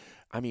 Like,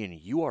 I mean,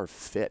 you are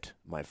fit,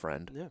 my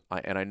friend. Yeah.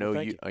 I know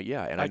you.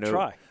 Yeah, and I know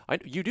try.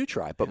 You do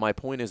try, but my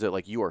point is that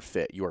like you are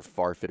fit. You are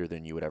far fitter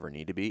than you would ever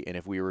need to be. And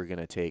if we were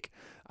gonna take,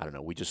 I don't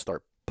know, we just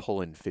start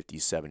pulling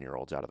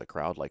 57-year-olds out of the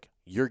crowd, like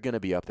you're gonna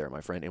be up there,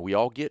 my friend. And we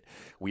all get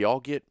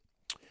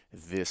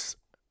this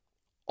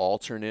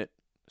alternate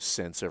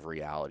sense of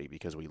reality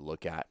because we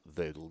look at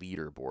the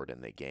leaderboard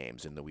in the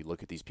games and then we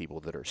look at these people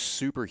that are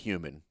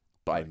superhuman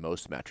by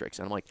most metrics.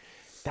 And I'm like,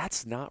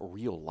 that's not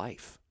real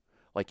life.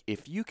 Like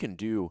if you can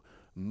do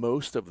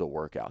most of the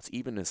workouts,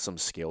 even in some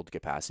scaled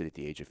capacity at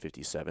the age of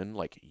 57,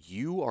 like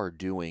you are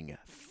doing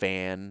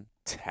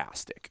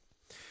fantastic.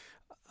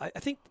 I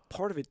think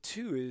part of it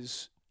too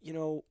is,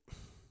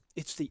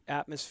 it's the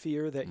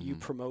atmosphere that you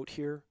promote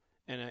here.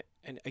 And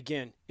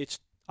again,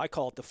 I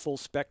call it the full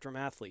spectrum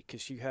athlete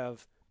because you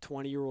have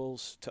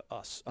 20-year-olds to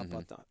us up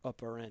at the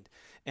upper end.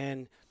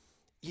 And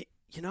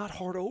you're not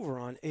hard over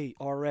on, hey,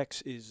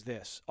 RX is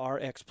this,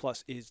 RX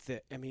plus is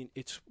that. I mean,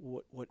 it's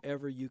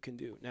whatever you can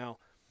do. Now,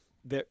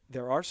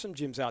 there are some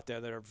gyms out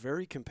there that are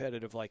very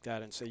competitive like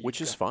that and say,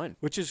 which is fine,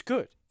 which is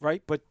good,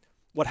 right? But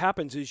what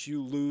happens is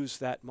you lose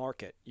that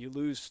market. You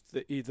lose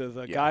either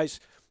the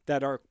guys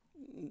that are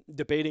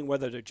debating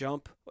whether to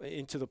jump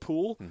into the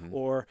pool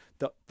or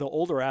the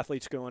older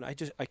athletes going, I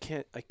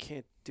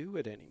can't do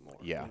it anymore.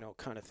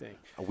 Kind of thing.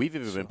 We've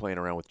even been playing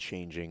around with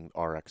changing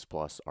RX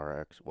plus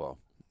RX. Well,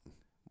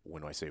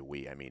 when I say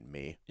we, I mean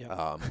me,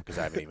 because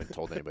I haven't even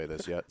told anybody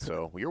this yet.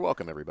 So you're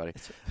welcome, everybody.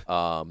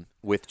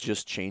 With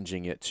just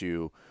changing it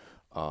to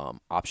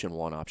option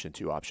 1, option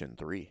 2, option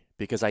 3,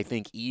 because I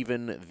think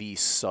even the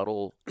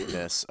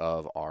subtleness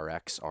of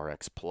RX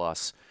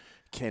plus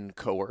can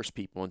coerce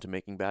people into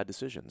making bad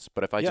decisions.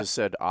 But if I just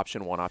said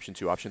option 1, option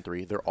 2, option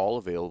 3, they're all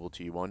available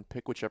to you.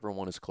 Pick whichever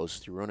one is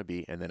closest to you want to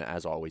be, and then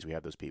as always, we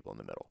have those people in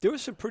the middle. There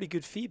was some pretty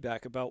good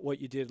feedback about what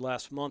you did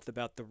last month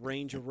about the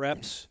range of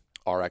reps.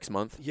 RX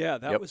month. Yeah,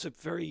 that was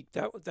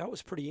that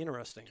was pretty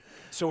interesting.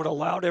 So it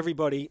allowed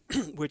everybody,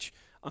 which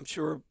I'm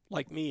sure,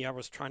 like me, I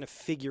was trying to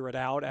figure it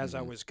out as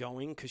I was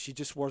going because you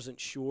just wasn't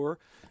sure.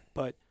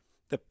 But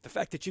the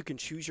fact that you can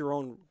choose your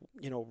own,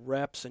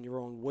 reps and your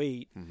own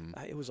weight,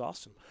 it was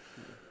awesome.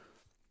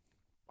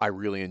 I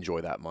really enjoy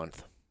that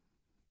month.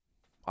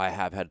 I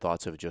have had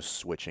thoughts of just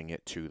switching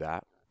it to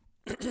that.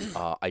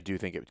 I do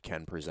think it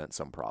can present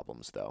some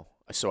problems, though.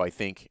 So I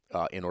think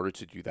in order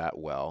to do that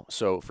well,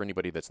 so for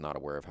anybody that's not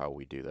aware of how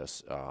we do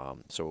this,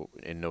 so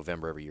in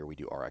November every year we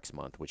do RX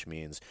month, which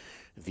means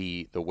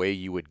the way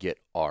you would get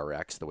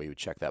RX, the way you would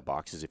check that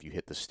box is if you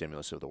hit the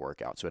stimulus of the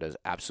workout. So it has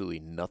absolutely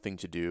nothing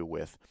to do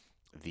with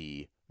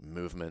the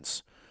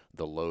movements,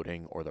 the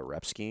loading, or the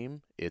rep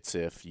scheme. It's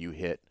if you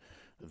hit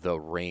the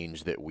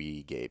range that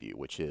we gave you,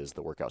 which is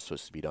the workout's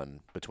supposed to be done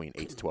between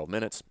 8 to 12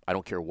 minutes. I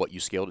don't care what you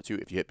scaled it to.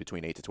 If you hit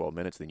between 8 to 12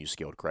 minutes, then you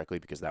scaled correctly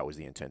because that was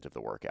the intent of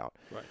the workout.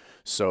 Right.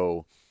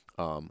 So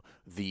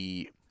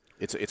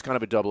it's kind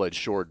of a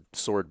double-edged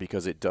sword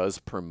because it does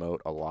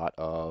promote a lot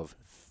of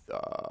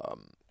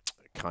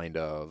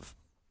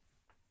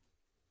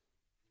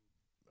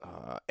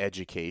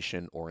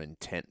education or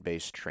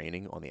intent-based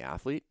training on the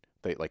athlete.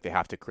 They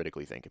have to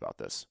critically think about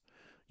this.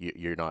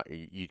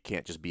 You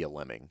can't just be a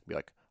lemming. Be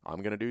like,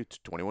 I'm going to do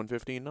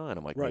 21-15-9.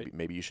 I'm like,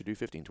 maybe you should do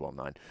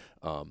 15-12-9.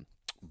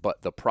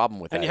 But the problem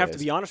with that is... And you have to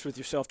be honest with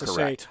yourself to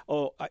correct.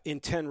 say, in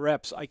 10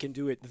 reps, I can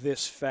do it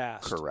this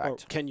fast.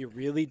 Correct. Or can you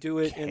really do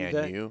it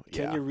Can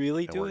you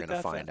really do it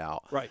that fast? We're going to find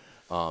out. Right.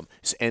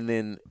 And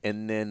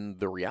then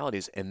the reality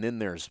is, and then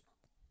there's...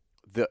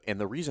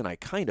 the reason I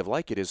kind of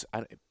like it is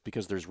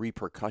because there's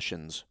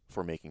repercussions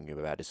for making a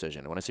bad decision.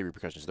 And when I say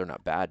repercussions, they're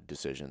not bad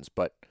decisions,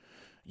 but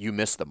you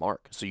miss the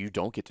mark. So you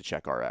don't get to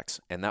check RX.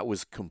 And that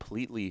was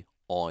completely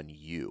on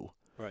you,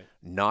 right?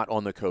 Not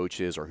on the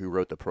coaches or who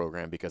wrote the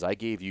program, because I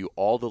gave you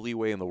all the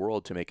leeway in the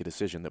world to make a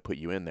decision that put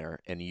you in there,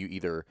 and you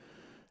either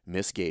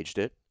misgauged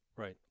it,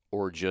 right,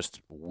 or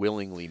just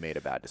willingly made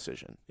a bad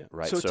decision,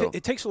 right? So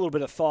it takes a little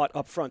bit of thought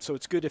up front. So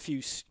it's good if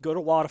you go to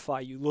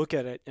Wodify, you look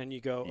at it, and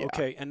you go,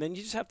 okay, and then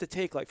you just have to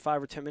take like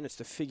 5 or 10 minutes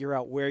to figure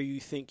out where you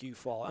think you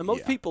fall. And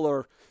most people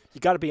are, you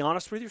got to be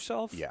honest with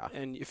yourself. Yeah.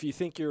 And if you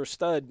think you're a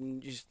stud,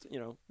 and you just,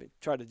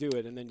 try to do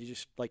it, and then you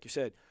just, like you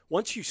said,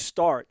 once you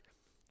start,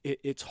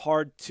 it's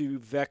hard to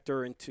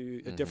vector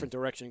into a different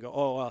direction and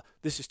go,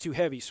 this is too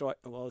heavy, so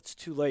it's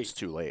too late. It's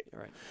too late.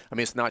 Right. I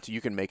mean, it's not.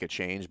 You can make a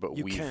change, but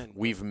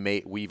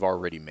we've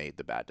already made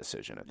the bad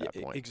decision at that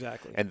point.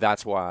 Exactly. And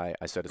that's why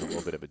I said it's a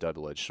little bit of a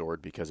double-edged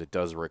sword, because it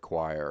does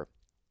require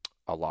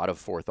a lot of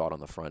forethought on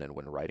the front end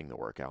when writing the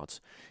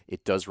workouts.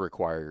 It does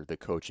require the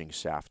coaching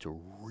staff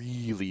to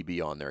really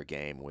be on their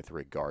game with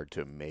regard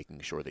to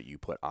making sure that you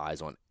put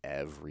eyes on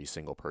every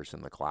single person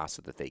in the class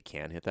so that they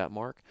can hit that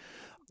mark.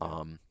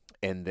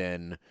 And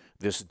then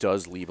this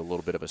does leave a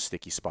little bit of a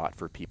sticky spot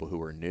for people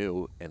who are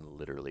new and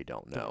literally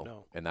don't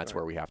know. And that's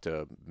where we have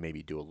to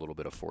maybe do a little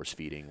bit of force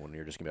feeding when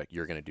you're just going to be like,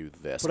 you're going to do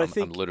this. But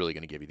I'm literally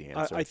going to give you the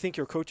answer. I think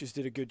your coaches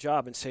did a good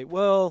job and say,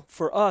 well,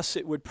 for us,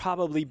 it would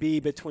probably be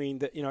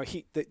between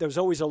there's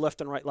always a left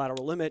and right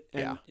lateral limit,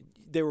 and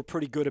they were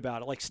pretty good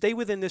about it. Like, stay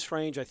within this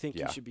range. I think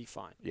you should be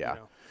fine. Yeah.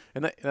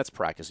 And that's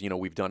practice.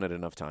 We've done it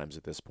enough times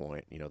at this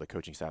point. The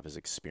coaching staff is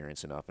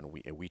experienced enough, and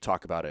we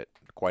talk about it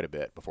quite a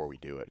bit before we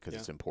do it, because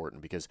it's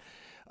important, because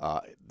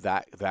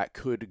that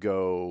could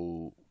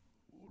go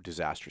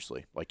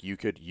disastrously. Like, you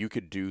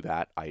could do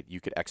that. You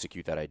could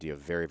execute that idea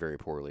very, very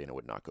poorly, and it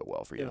would not go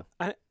well for you.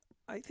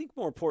 I think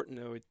more important,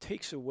 though, it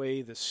takes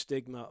away the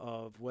stigma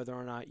of whether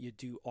or not you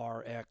do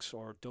RX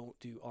or don't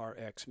do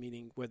RX,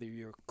 meaning whether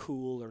you're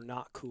cool or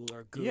not cool,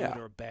 or good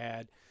or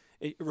bad.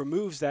 It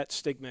removes that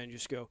stigma and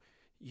just go,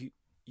 you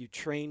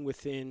train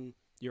within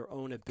your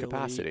own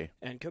ability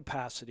and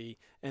capacity,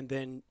 and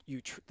then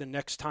the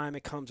next time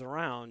it comes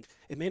around,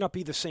 it may not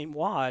be the same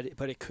WOD,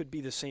 but it could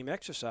be the same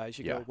exercise.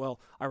 You go, well,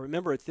 I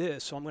remember it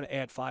this, so I'm going to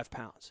add 5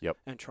 pounds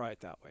and try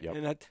it that way.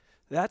 And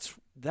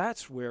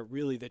that's where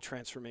really the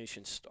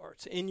transformation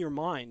starts, in your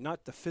mind,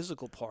 not the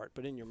physical part,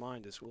 but in your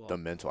mind as well. The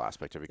mental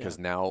aspect of it, because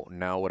now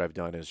what I've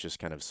done is just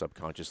kind of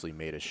subconsciously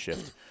made a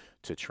shift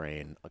to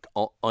train, like,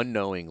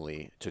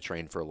 unknowingly, to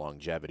train for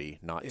longevity,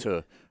 not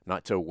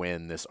to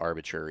win this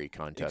arbitrary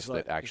contest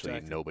that actually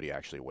nobody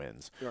actually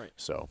wins. Right.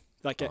 So,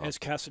 like, as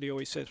Cassidy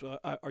always says, well,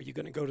 are you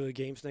going to go to the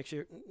games next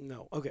year?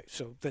 No. Okay,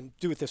 so then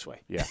do it this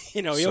way. Yeah.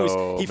 He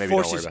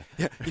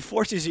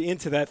forces you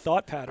into that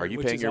thought pattern. Are you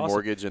paying your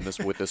mortgage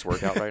with this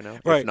workout right now?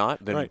 Right. If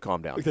not, then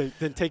calm down.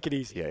 Then take it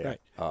easy. Yeah.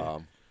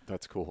 Right.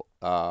 That's cool.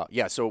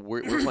 So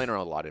we're playing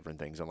around a lot of different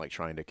things and, like,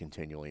 trying to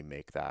continually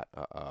make that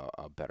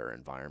a better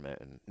environment.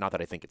 And not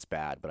that I think it's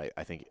bad, but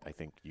I think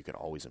you can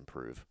always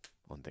improve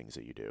on things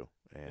that you do.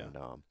 And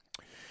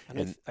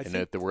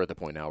we're at the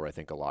point now where I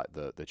think a lot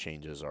the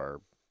changes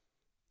are,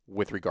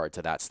 with regard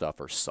to that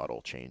stuff, are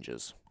subtle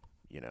changes.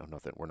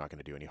 Nothing. We're not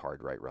going to do any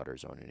hard right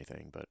rudders on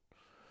anything, but.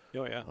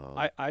 Oh yeah.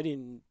 I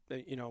didn't.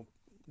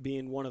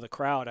 Being one of the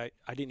crowd, I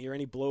didn't hear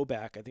any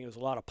blowback. I think there was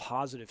a lot of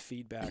positive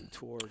feedback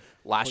toward.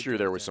 Last year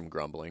there was some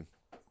grumbling,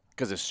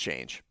 because it's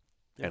change,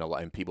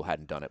 and people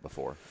hadn't done it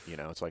before.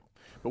 It's like,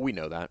 but we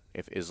know that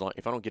if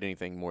I don't get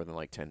anything more than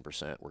like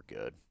 10%, we're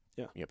good.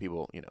 Yeah.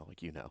 People,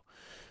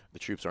 the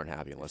troops aren't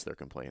happy unless they're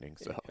complaining.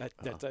 So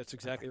that's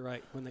exactly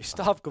right. When they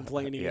stop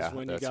complaining is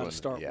when you got to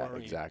start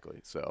worrying.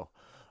 Exactly. So,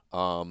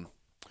 what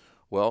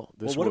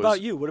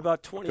about you? What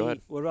about 20? Go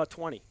ahead. What about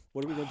 20?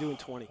 What are we going to do in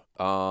 20?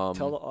 Tell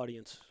the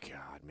audience.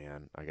 God,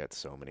 man, I got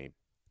so many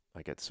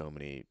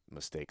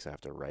mistakes I have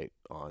to write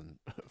on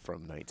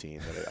from 19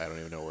 that I don't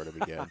even know where to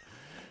begin.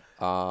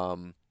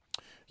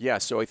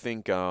 So I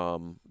think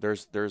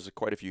there's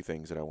quite a few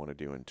things that I want to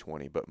do in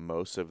 20, but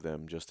most of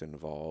them just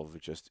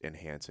involve just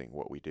enhancing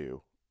what we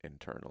do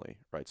internally,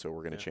 right? So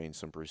we're going to change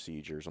some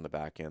procedures on the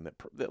back end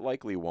that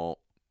likely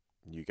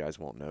you guys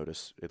won't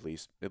notice, at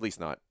least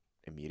not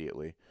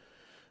immediately.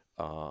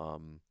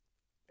 And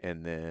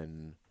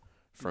then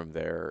from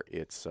there,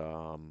 it's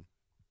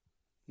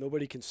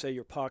nobody can say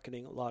you're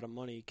pocketing a lot of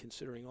money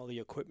considering all the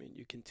equipment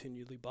you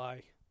continually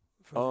buy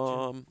from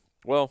the gym.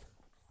 Well,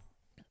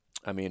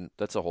 I mean,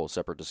 that's a whole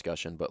separate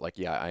discussion, but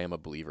I am a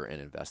believer in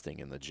investing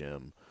in the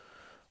gym,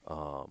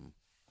 because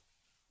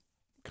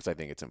I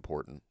think it's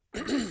important.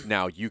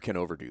 Now, you can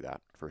overdo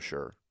that for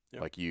sure.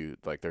 Yep.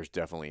 There's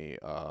definitely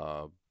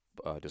a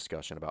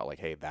discussion about, like,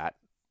 hey, that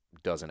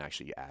doesn't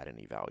actually add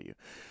any value.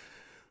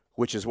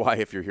 Which is why,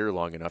 if you're here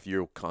long enough,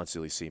 you'll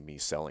constantly see me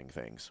selling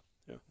things.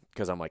 Yeah.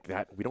 Because I'm like,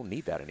 we don't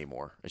need that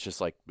anymore. It's just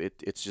like,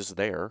 it's just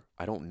there.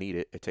 I don't need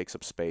it. It takes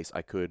up space.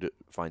 I could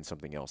find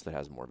something else that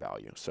has more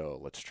value. So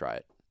let's try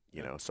it.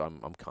 So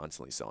I'm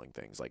constantly selling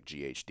things like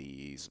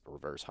GHDs,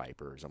 reverse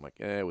hypers. I'm like,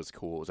 it was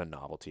cool. It was a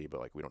novelty, but,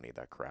 like, we don't need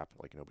that crap.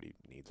 Like, nobody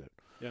needs it.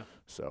 Yeah.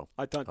 So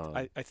I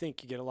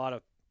think you get a lot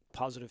of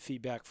positive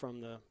feedback from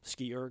the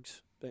ski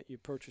ergs that you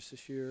purchased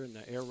this year and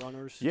the air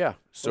runners. Yeah.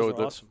 So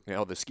awesome.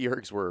 The ski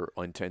ergs were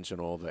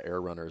intentional. The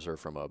air runners are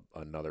from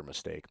another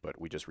mistake, but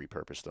we just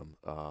repurposed them.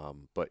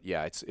 But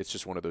yeah, it's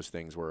just one of those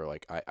things where,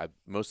 like, I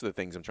most of the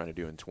things I'm trying to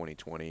do in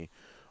 2020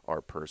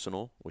 are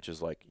personal, which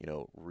is like,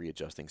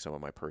 readjusting some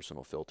of my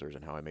personal filters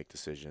and how I make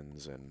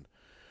decisions, and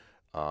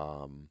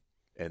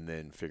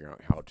then figuring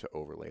out how to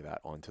overlay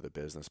that onto the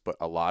business. But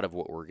a lot of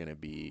what we're going to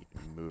be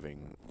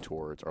moving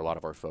towards, or a lot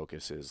of our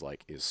focus is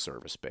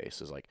service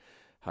based, is like,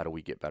 how do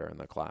we get better in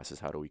the classes?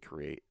 How do we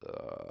create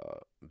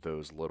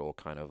those little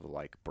kind of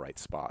like bright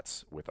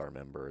spots with our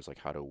members? Like,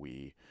 how do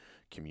we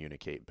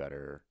communicate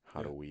better?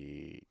 How do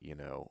we,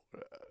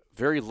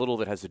 very little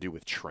that has to do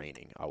with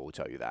training. I will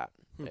tell you that.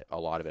 A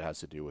lot of it has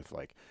to do with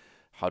like,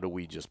 how do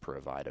we just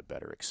provide a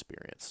better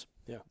experience?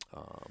 Yeah.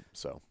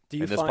 So,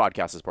 and this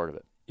podcast is part of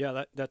it.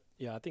 Yeah,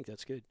 I think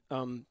that's good.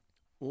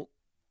 Well,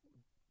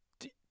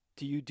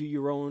 do you do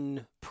your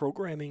own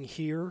programming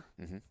here?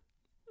 Mm-hmm.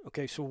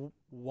 Okay, so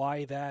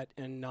why that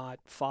and not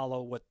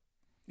follow what,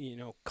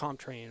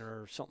 CompTrain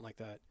or something like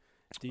that?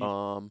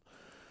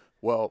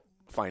 Well,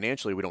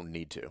 financially, we don't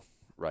need to,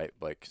 right?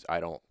 Like,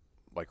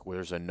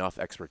 there's enough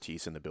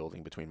expertise in the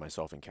building between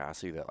myself and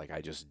Cassie that like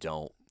I just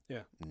don't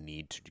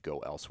need to go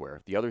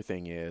elsewhere. The other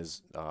thing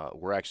is,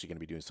 we're actually going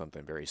to be doing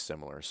something very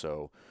similar.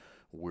 So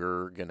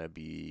we're going to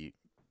be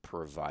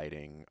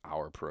providing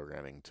our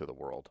programming to the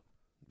world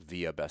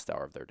via Best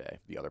Hour of Their Day,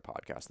 the other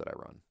podcast that I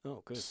run.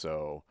 Oh, good.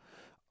 So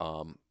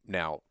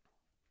now,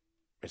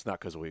 it's not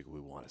because we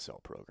want to sell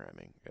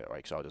programming,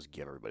 right? So I'll just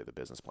give everybody the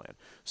business plan.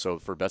 So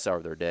for Best Hour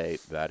of Their Day,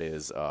 that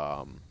is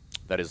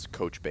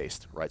coach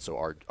based, right? So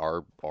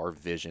our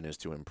vision is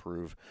to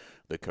improve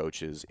the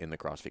coaches in the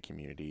CrossFit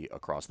community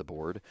across the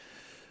board,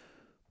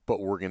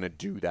 but we're going to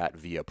do that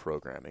via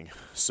programming.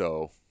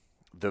 So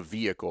the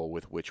vehicle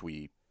with which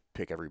we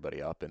pick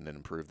everybody up and then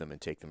improve them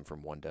and take them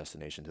from one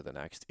destination to the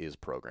next is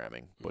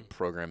programming. But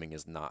programming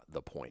is not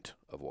the point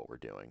of what we're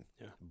doing.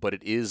 Yeah. But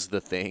it is the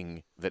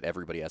thing that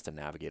everybody has to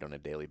navigate on a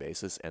daily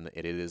basis, and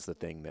it is the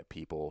thing that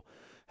people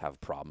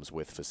have problems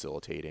with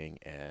facilitating,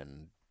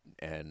 and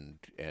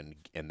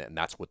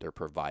that's what they're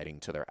providing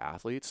to their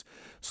athletes.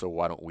 So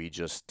why don't we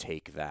just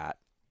take that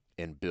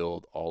and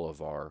build all of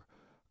our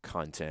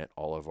content,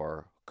 all of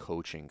our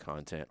coaching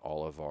content,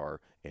 all of our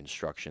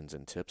instructions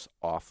and tips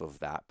off of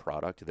that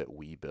product that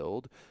we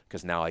build,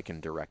 because now I can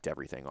direct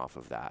everything off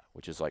of that,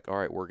 which is like, all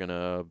right, we're going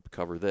to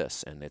cover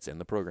this and it's in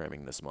the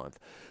programming this month.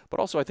 But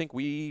also I think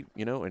we,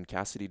 and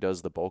Cassidy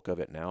does the bulk of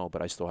it now,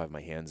 but I still have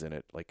my hands in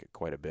it like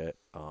quite a bit.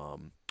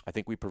 I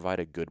think we provide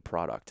a good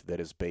product that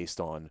is based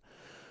on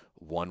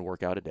one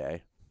workout a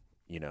day,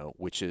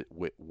 which is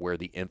where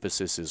the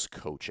emphasis is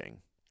coaching.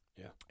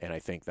 Yeah. And I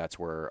think that's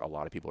where a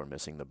lot of people are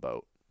missing the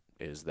boat,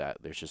 is that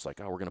there's just like,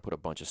 oh, we're going to put a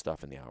bunch of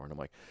stuff in the hour. And I'm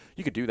like,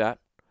 you could do that.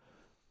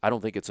 I don't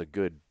think it's a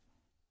good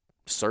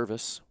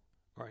service.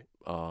 Right.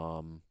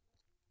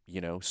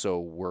 So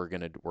we're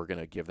going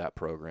to give that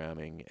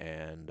programming,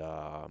 and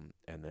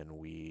then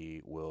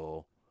we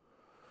will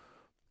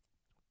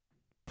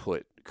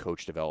put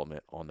coach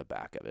development on the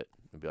back of it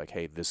and be like,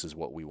 hey, this is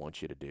what we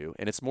want you to do.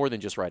 And it's more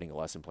than just writing a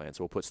lesson plan.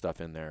 So we'll put stuff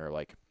in there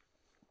like,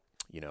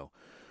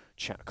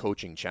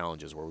 coaching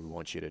challenges where we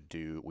want you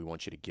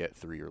to get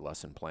through your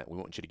lesson plan. We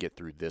want you to get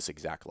through this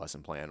exact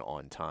lesson plan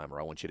on time, or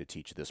I want you to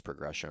teach this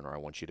progression, or I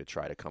want you to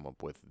try to come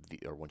up with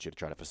or want you to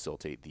try to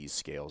facilitate these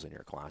scales in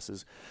your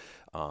classes.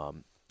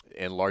 And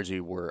largely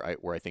where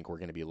I think we're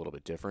going to be a little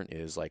bit different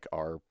is like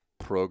our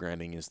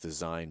programming is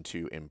designed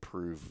to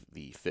improve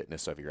the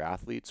fitness of your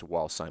athletes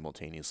while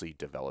simultaneously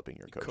developing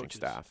your coaching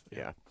staff.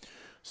 Yeah.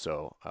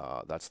 So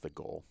that's the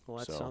goal. Well,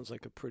 that sounds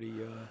like a pretty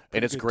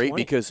and it's great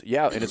 20. because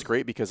it's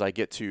great because I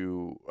get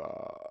to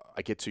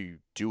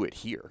do it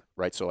here,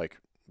 right? So like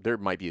there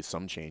might be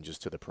some changes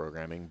to the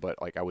programming,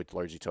 but like I would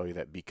largely tell you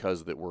that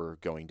because that we're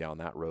going down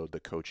that road,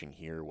 the coaching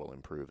here will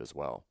improve as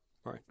well.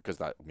 Right. Because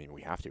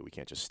we have to. We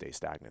can't just stay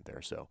stagnant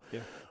there. So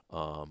yeah.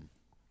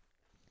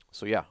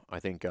 So yeah, I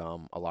think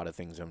a lot of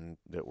things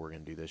that we're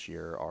going to do this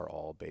year are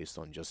all based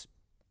on just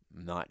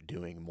not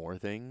doing more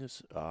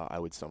things. I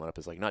would sum it up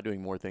as like not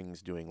doing more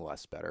things, doing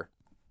less better.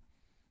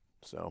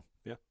 So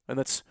yeah, and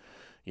that's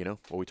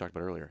what we talked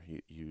about earlier.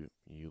 You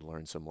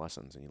learn some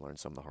lessons and you learn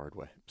some the hard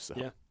way. So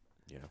yeah,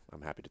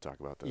 I'm happy to talk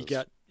about those.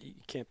 You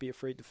can't be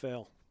afraid to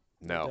fail.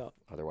 No,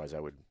 otherwise I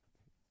would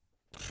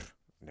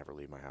never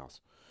leave my house.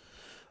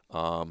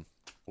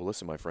 Well,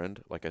 listen, my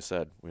friend, like I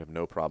said, we have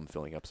no problem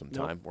filling up some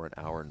time. Nope. We're an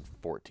hour and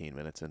 14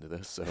 minutes into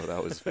this, so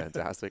that was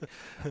fantastic.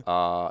 And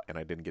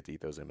I didn't get to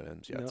eat those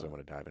M&Ms yet, so I'm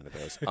going to dive into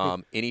those.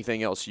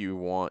 Anything else you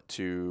want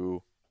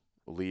to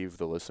leave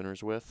the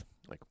listeners with?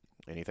 Like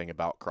anything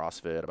about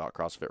CrossFit, about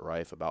CrossFit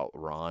Rife, about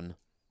Ron?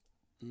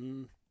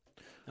 I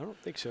don't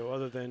think so,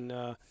 other than,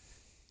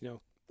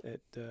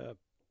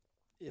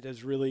 it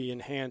has really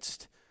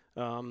enhanced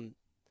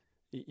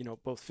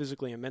both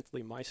physically and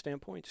mentally my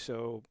standpoint.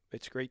 So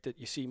it's great that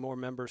you see more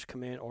members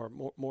come in, or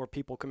more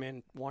people come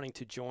in wanting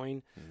to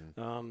join.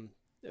 Mm-hmm.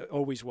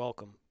 Always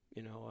welcome.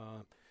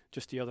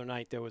 Just the other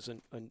night there was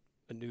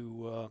a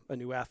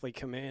new athlete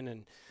come in,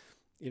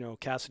 and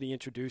Cassidy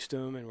introduced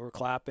him, and we're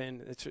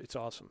clapping. It's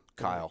awesome.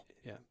 Kyle.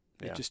 Yeah.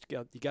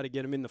 You got to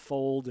get him in the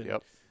fold, and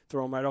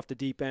throw them right off the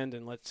deep end,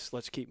 and let's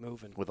keep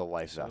moving. With a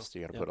life vest.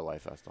 You got to put a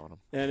life vest on them.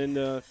 And in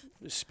the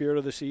spirit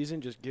of the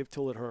season, just give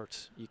till it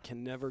hurts. You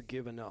can never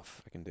give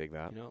enough. I can dig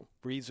that.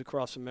 Breathes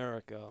across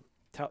America,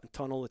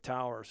 tunnel the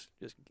towers.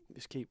 Just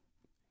keep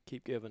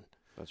giving.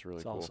 That's really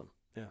it's cool. Awesome.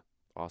 Yeah.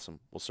 Awesome.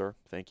 Well, sir,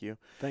 thank you.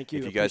 Thank you.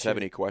 If you guys have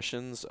any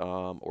questions,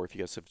 or if you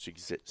guys have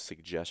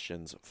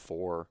suggestions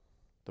for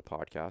the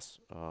podcast,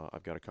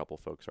 I've got a couple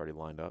folks already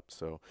lined up.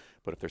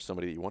 But if there's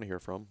somebody that you want to hear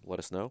from, let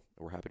us know.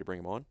 We're happy to bring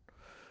them on.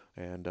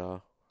 And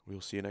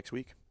we'll see you next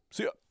week.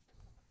 See ya.